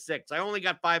 5 out of 6. I only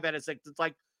got 5 out of 6. It's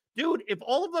like, dude, if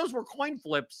all of those were coin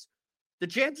flips, the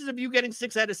chances of you getting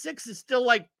 6 out of 6 is still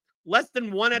like less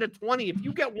than 1 out of 20. If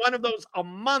you get one of those a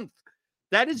month,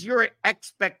 that is your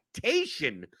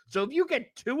expectation. So if you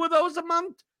get 2 of those a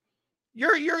month,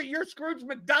 you're Scrooge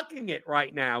McDucking it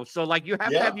right now. So like you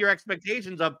have to have your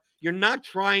expectations of, you're not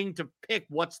trying to pick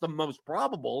what's the most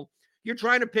probable. You're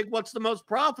trying to pick what's the most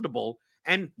profitable.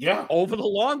 And Yeah. over the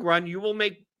long run, you will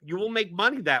make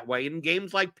money that way. In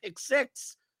games like Pick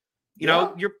Six, you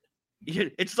know,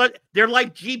 it's like they're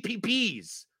like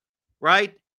GPPs,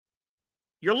 right?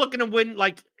 You're looking to win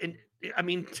I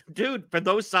mean, dude, for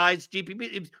those size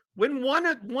GPP, win one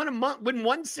a month, win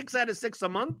 1 6 out of 6 a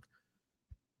month,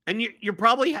 and you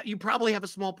probably have a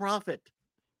small profit,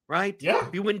 right? Yeah.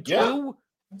 If you win 2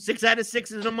 6 out of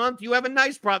 6 in a month, you have a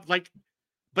nice profit.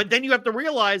 But then you have to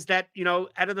realize that, you know,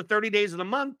 out of the 30 days of the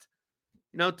month,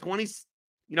 20,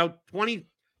 20,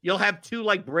 you'll have 2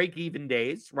 like break even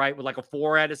days, right? With like a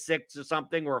 4 out of 6 or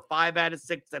something, or a 5 out of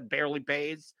 6 that barely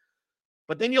pays.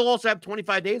 But then you'll also have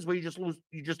 25 days where you just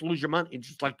lose your money. It's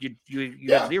just like you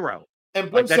have zero. And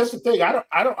that's the thing. I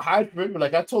don't hide from it.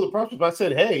 Like I told the props, I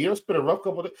said, hey, it's been a rough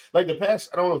couple of days. Like the past,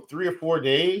 I don't know, 3 or 4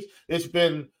 days, it's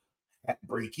been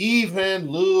break even,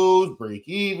 lose, break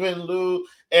even, lose.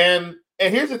 And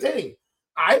here's the thing.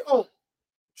 I don't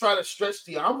try to stretch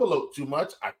the envelope too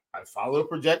much. I follow the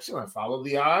projection, I follow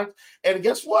the odds. And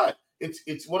guess what?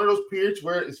 It's one of those periods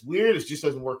where it's weird, it just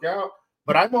doesn't work out.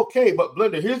 But I'm okay. But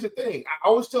Blender, here's the thing. I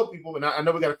always tell people, and I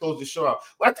know we got to close this show out.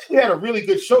 Well, I think we had a really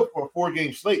good show for a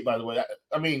 4-game slate, by the way.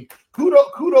 I mean,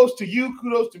 kudos to you,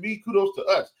 kudos to me, kudos to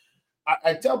us.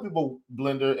 I tell people,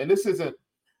 Blender, and this isn't,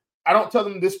 I don't tell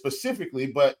them this specifically,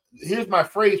 but here's my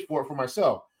phrase for it for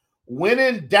myself. When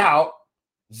in doubt,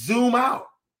 zoom out,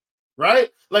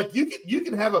 right? Like you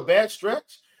can have a bad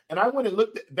stretch. And I went and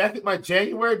looked back at my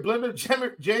January,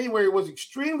 Blender. January was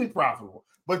extremely profitable.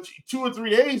 But 2 or 3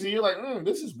 days, and you're like,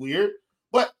 this is weird.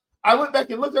 But I went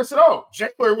back and looked. I said,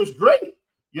 January was great,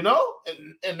 you know?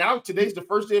 And now today's the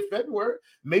first day of February.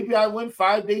 Maybe I win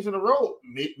 5 days in a row.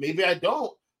 Maybe I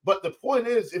don't. But the point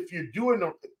is, if you're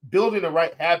building the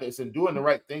right habits and doing the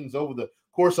right things over the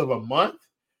course of a month,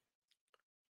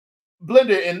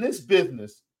 Blender, in this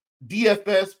business,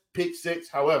 DFS, Pick Six,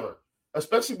 however,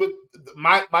 especially with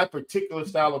my particular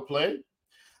style of play,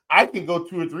 I can go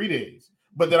 2 or 3 days.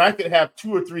 But then I could have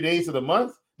 2 or 3 days of the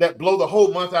month that blow the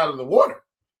whole month out of the water,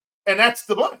 and that's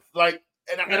the month. Like,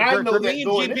 and I know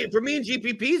that for me and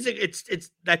GPPs,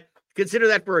 it's that consider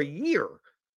that for a year.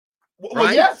 Well,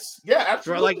 right? Yes, yeah,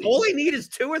 absolutely. Like all I need is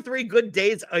 2 or 3 good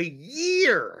days a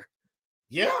year.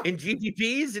 Yeah, in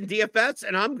GPPs and DFS,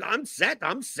 and I'm set.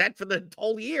 I'm set for the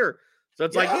whole year. So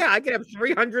it's I could have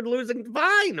 300 losing.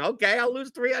 Fine, okay, I'll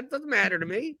lose 3. It doesn't matter to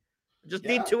me. Just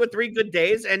need 2 or 3 good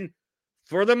days, and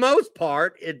for the most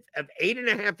part, of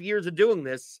 8.5 years of doing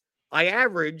this, I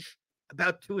average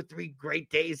about 2 or 3 great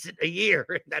days a year.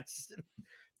 That's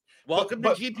welcome to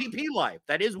GPP life.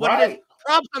 That is what it is.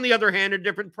 Props, on the other hand, are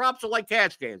different. Props are like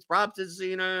cash games. Props is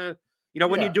when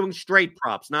you're doing straight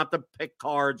props, not the pick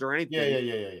cards or anything.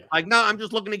 Yeah. Like, no, I'm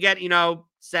just looking to get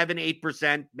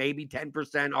 7-8%, maybe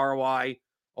 10% ROI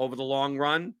over the long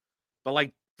run. But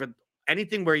like for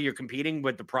anything where you're competing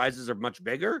with the prizes are much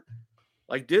bigger,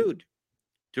 like, dude.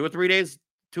 2 or 3 days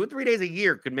a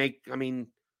year could make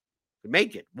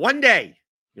it. One day.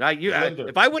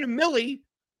 If I win a milli,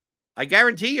 I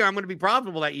guarantee you I'm going to be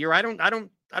profitable that year. I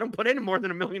don't put in more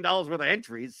than $1 million worth of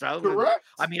entries. So correct.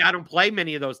 I don't play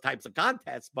many of those types of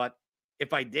contests, but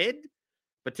if I did,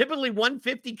 but typically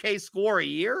 150K score a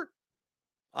year,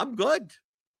 I'm good.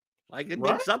 Like, it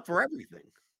makes up for everything.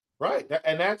 Right.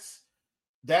 And that's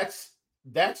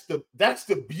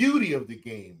the beauty of the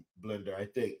game, Blender, I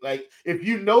think. Like, if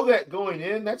you know that going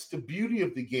in, that's the beauty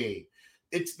of the game.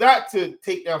 It's not to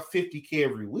take down 50K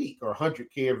every week or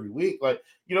 100K every week. Like,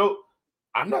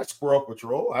 I'm not Squirrel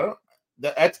Patrol. I don't.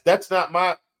 That's not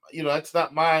my. That's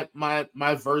not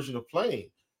my version of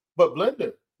playing. But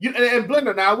Blender, and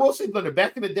Blender. Now I will say, Blender.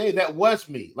 Back in the day, that was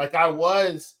me. Like, I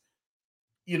was,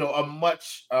 a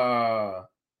much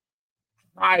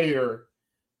higher.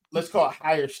 Let's call it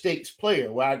higher stakes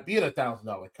player, where I'd be in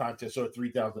 $1,000 contest or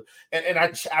 3,000, and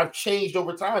I've changed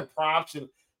over time. Props and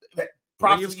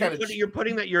props is kind of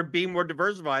you're being more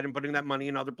diversified and putting that money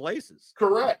in other places.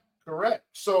 Correct.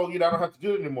 So I don't have to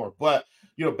do it anymore. But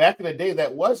back in the day,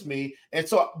 that was me, and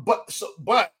so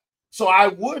I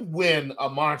would win a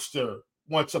monster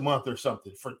once a month or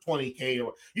something for 20K.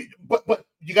 But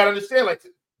you got to understand, like,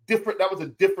 different. That was a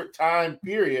different time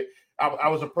period. I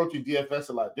was approaching DFS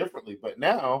a lot differently, but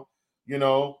now, and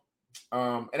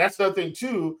that's the other thing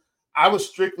too. I was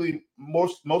strictly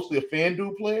mostly a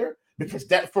FanDuel player, because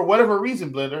that, for whatever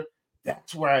reason, Blender,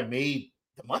 that's where I made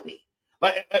the money.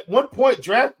 Like, at one point,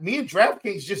 me and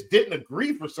DraftKings just didn't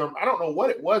agree for some. I don't know what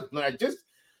it was, but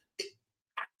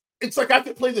it's like I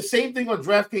could play the same thing on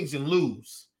DraftKings and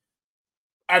lose.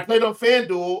 I played on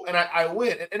FanDuel and I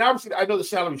win, and obviously I know the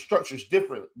salary structure is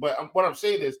different, but what I'm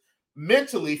saying is,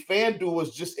 mentally, FanDuel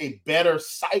was just a better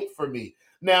site for me.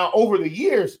 Now, over the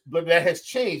years, but that has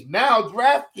changed. Now,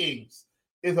 DraftKings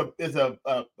is a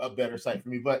better site for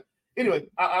me. But anyway,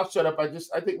 I'll shut up. I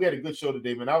think we had a good show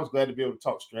today, man. I was glad to be able to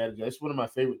talk strategy. It's one of my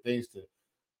favorite things to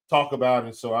talk about,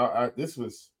 and so I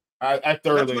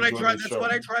thoroughly enjoyed this show. That's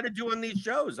what I try to do on these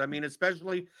shows. I mean,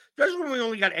 especially when we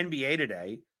only got NBA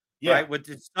today. Yeah. Right.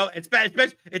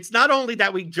 It's not only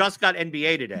that we just got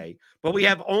NBA today, but we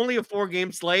have only a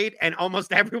 4-game slate and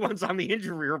almost everyone's on the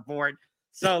injury report.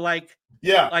 So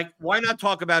why not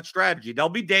talk about strategy? There'll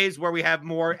be days where we have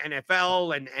more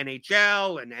NFL and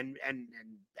NHL and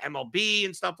MLB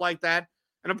and stuff like that.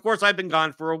 And of course, I've been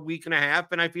gone for a week and a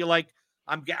half, and I feel like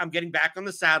I'm getting back on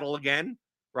the saddle again.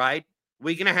 Right.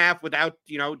 Week and a half without,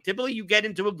 typically you get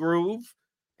into a groove.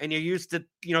 And you're used to,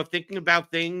 thinking about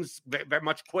things very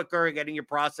much quicker and getting your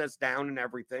process down and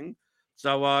everything.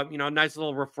 So, a nice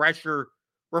little refresher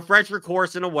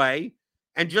course in a way.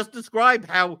 And just describe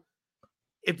how,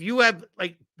 if you have,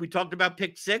 like we talked about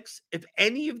pick 6, if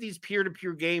any of these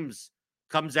peer-to-peer games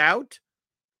comes out,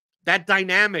 that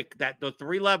dynamic, that the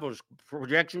 3 levels,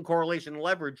 projection, correlation, and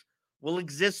leverage, will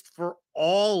exist for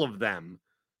all of them.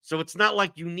 So it's not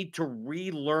like you need to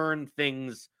relearn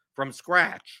things from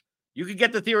scratch. You could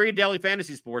get the Theory of Daily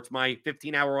Fantasy Sports, my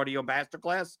 15-hour audio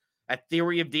masterclass at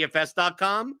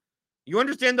theoryofdfs.com. You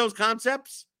understand those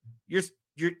concepts,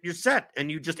 you're set, and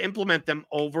you just implement them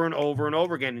over and over and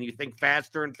over again, and you think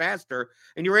faster and faster,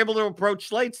 and you're able to approach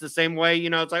slates the same way.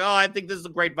 It's like, oh, I think this is a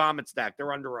great vomit stack.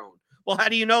 They're under-owned. Well, how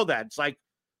do you know that? It's like,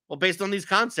 well, based on these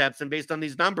concepts and based on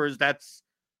these numbers, that's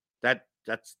the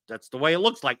way it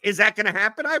looks like. Is that going to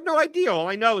happen? I have no idea. All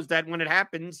I know is that when it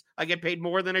happens, I get paid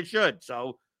more than it should.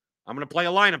 So I'm going to play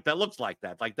a lineup that looks like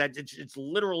that. Like that, it's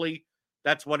literally,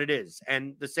 that's what it is.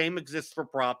 And the same exists for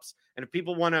props. And if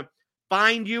people want to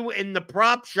find you in the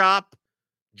prop shop,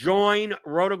 join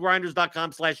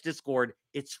rotogrinders.com/Discord.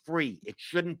 It's free. It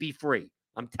shouldn't be free.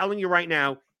 I'm telling you right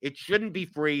now, it shouldn't be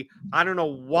free. I don't know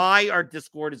why our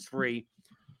Discord is free.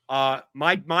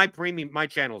 My premium, my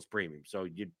channel is premium. So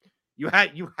you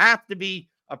have to be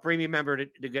a premium member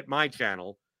to get my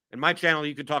channel. And my channel,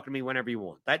 you can talk to me whenever you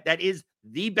want. That is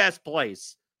the best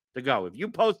place to go. If you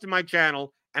post to my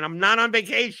channel and I'm not on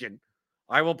vacation,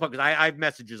 I will put, because I have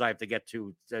messages I have to get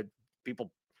to, people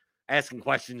asking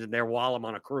questions in there while I'm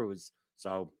on a cruise.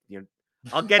 So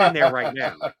I'll get in there right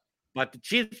now. But the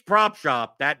Chiefs Prop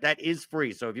Shop, that is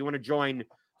free. So if you want to join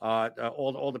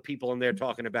all the people in there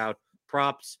talking about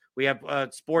props, we have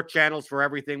sport channels for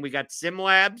everything. We got Sim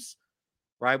Labs.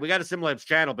 Right, we got a SimLabs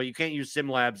channel, but you can't use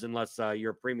SimLabs unless you're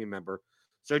a premium member.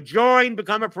 So join,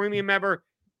 become a premium member.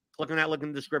 Click on that link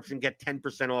in the description. Get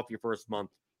 10% off your first month.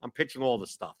 I'm pitching all the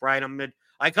stuff, right?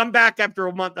 I come back after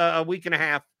a week and a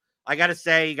half. I gotta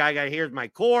say, here's my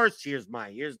course. Here's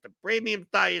the premium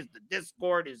stuff. Here's the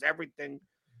Discord. Here's everything.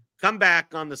 Come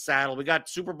back on the saddle. We got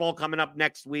Super Bowl coming up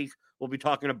next week. We'll be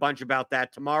talking a bunch about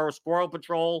that tomorrow. Squirrel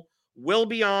Patrol will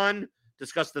be on.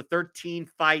 Discuss the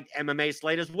 13-fight MMA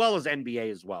slate as well as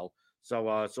NBA as well.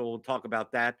 So we'll talk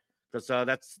about that because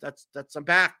that's I'm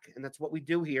back, and that's what we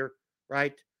do here,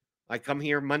 right? I come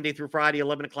here Monday through Friday,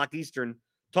 11 o'clock Eastern,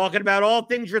 talking about all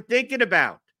things you're thinking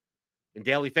about in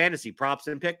daily fantasy props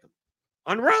and pick 'em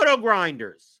on Roto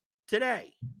Grinders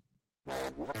today.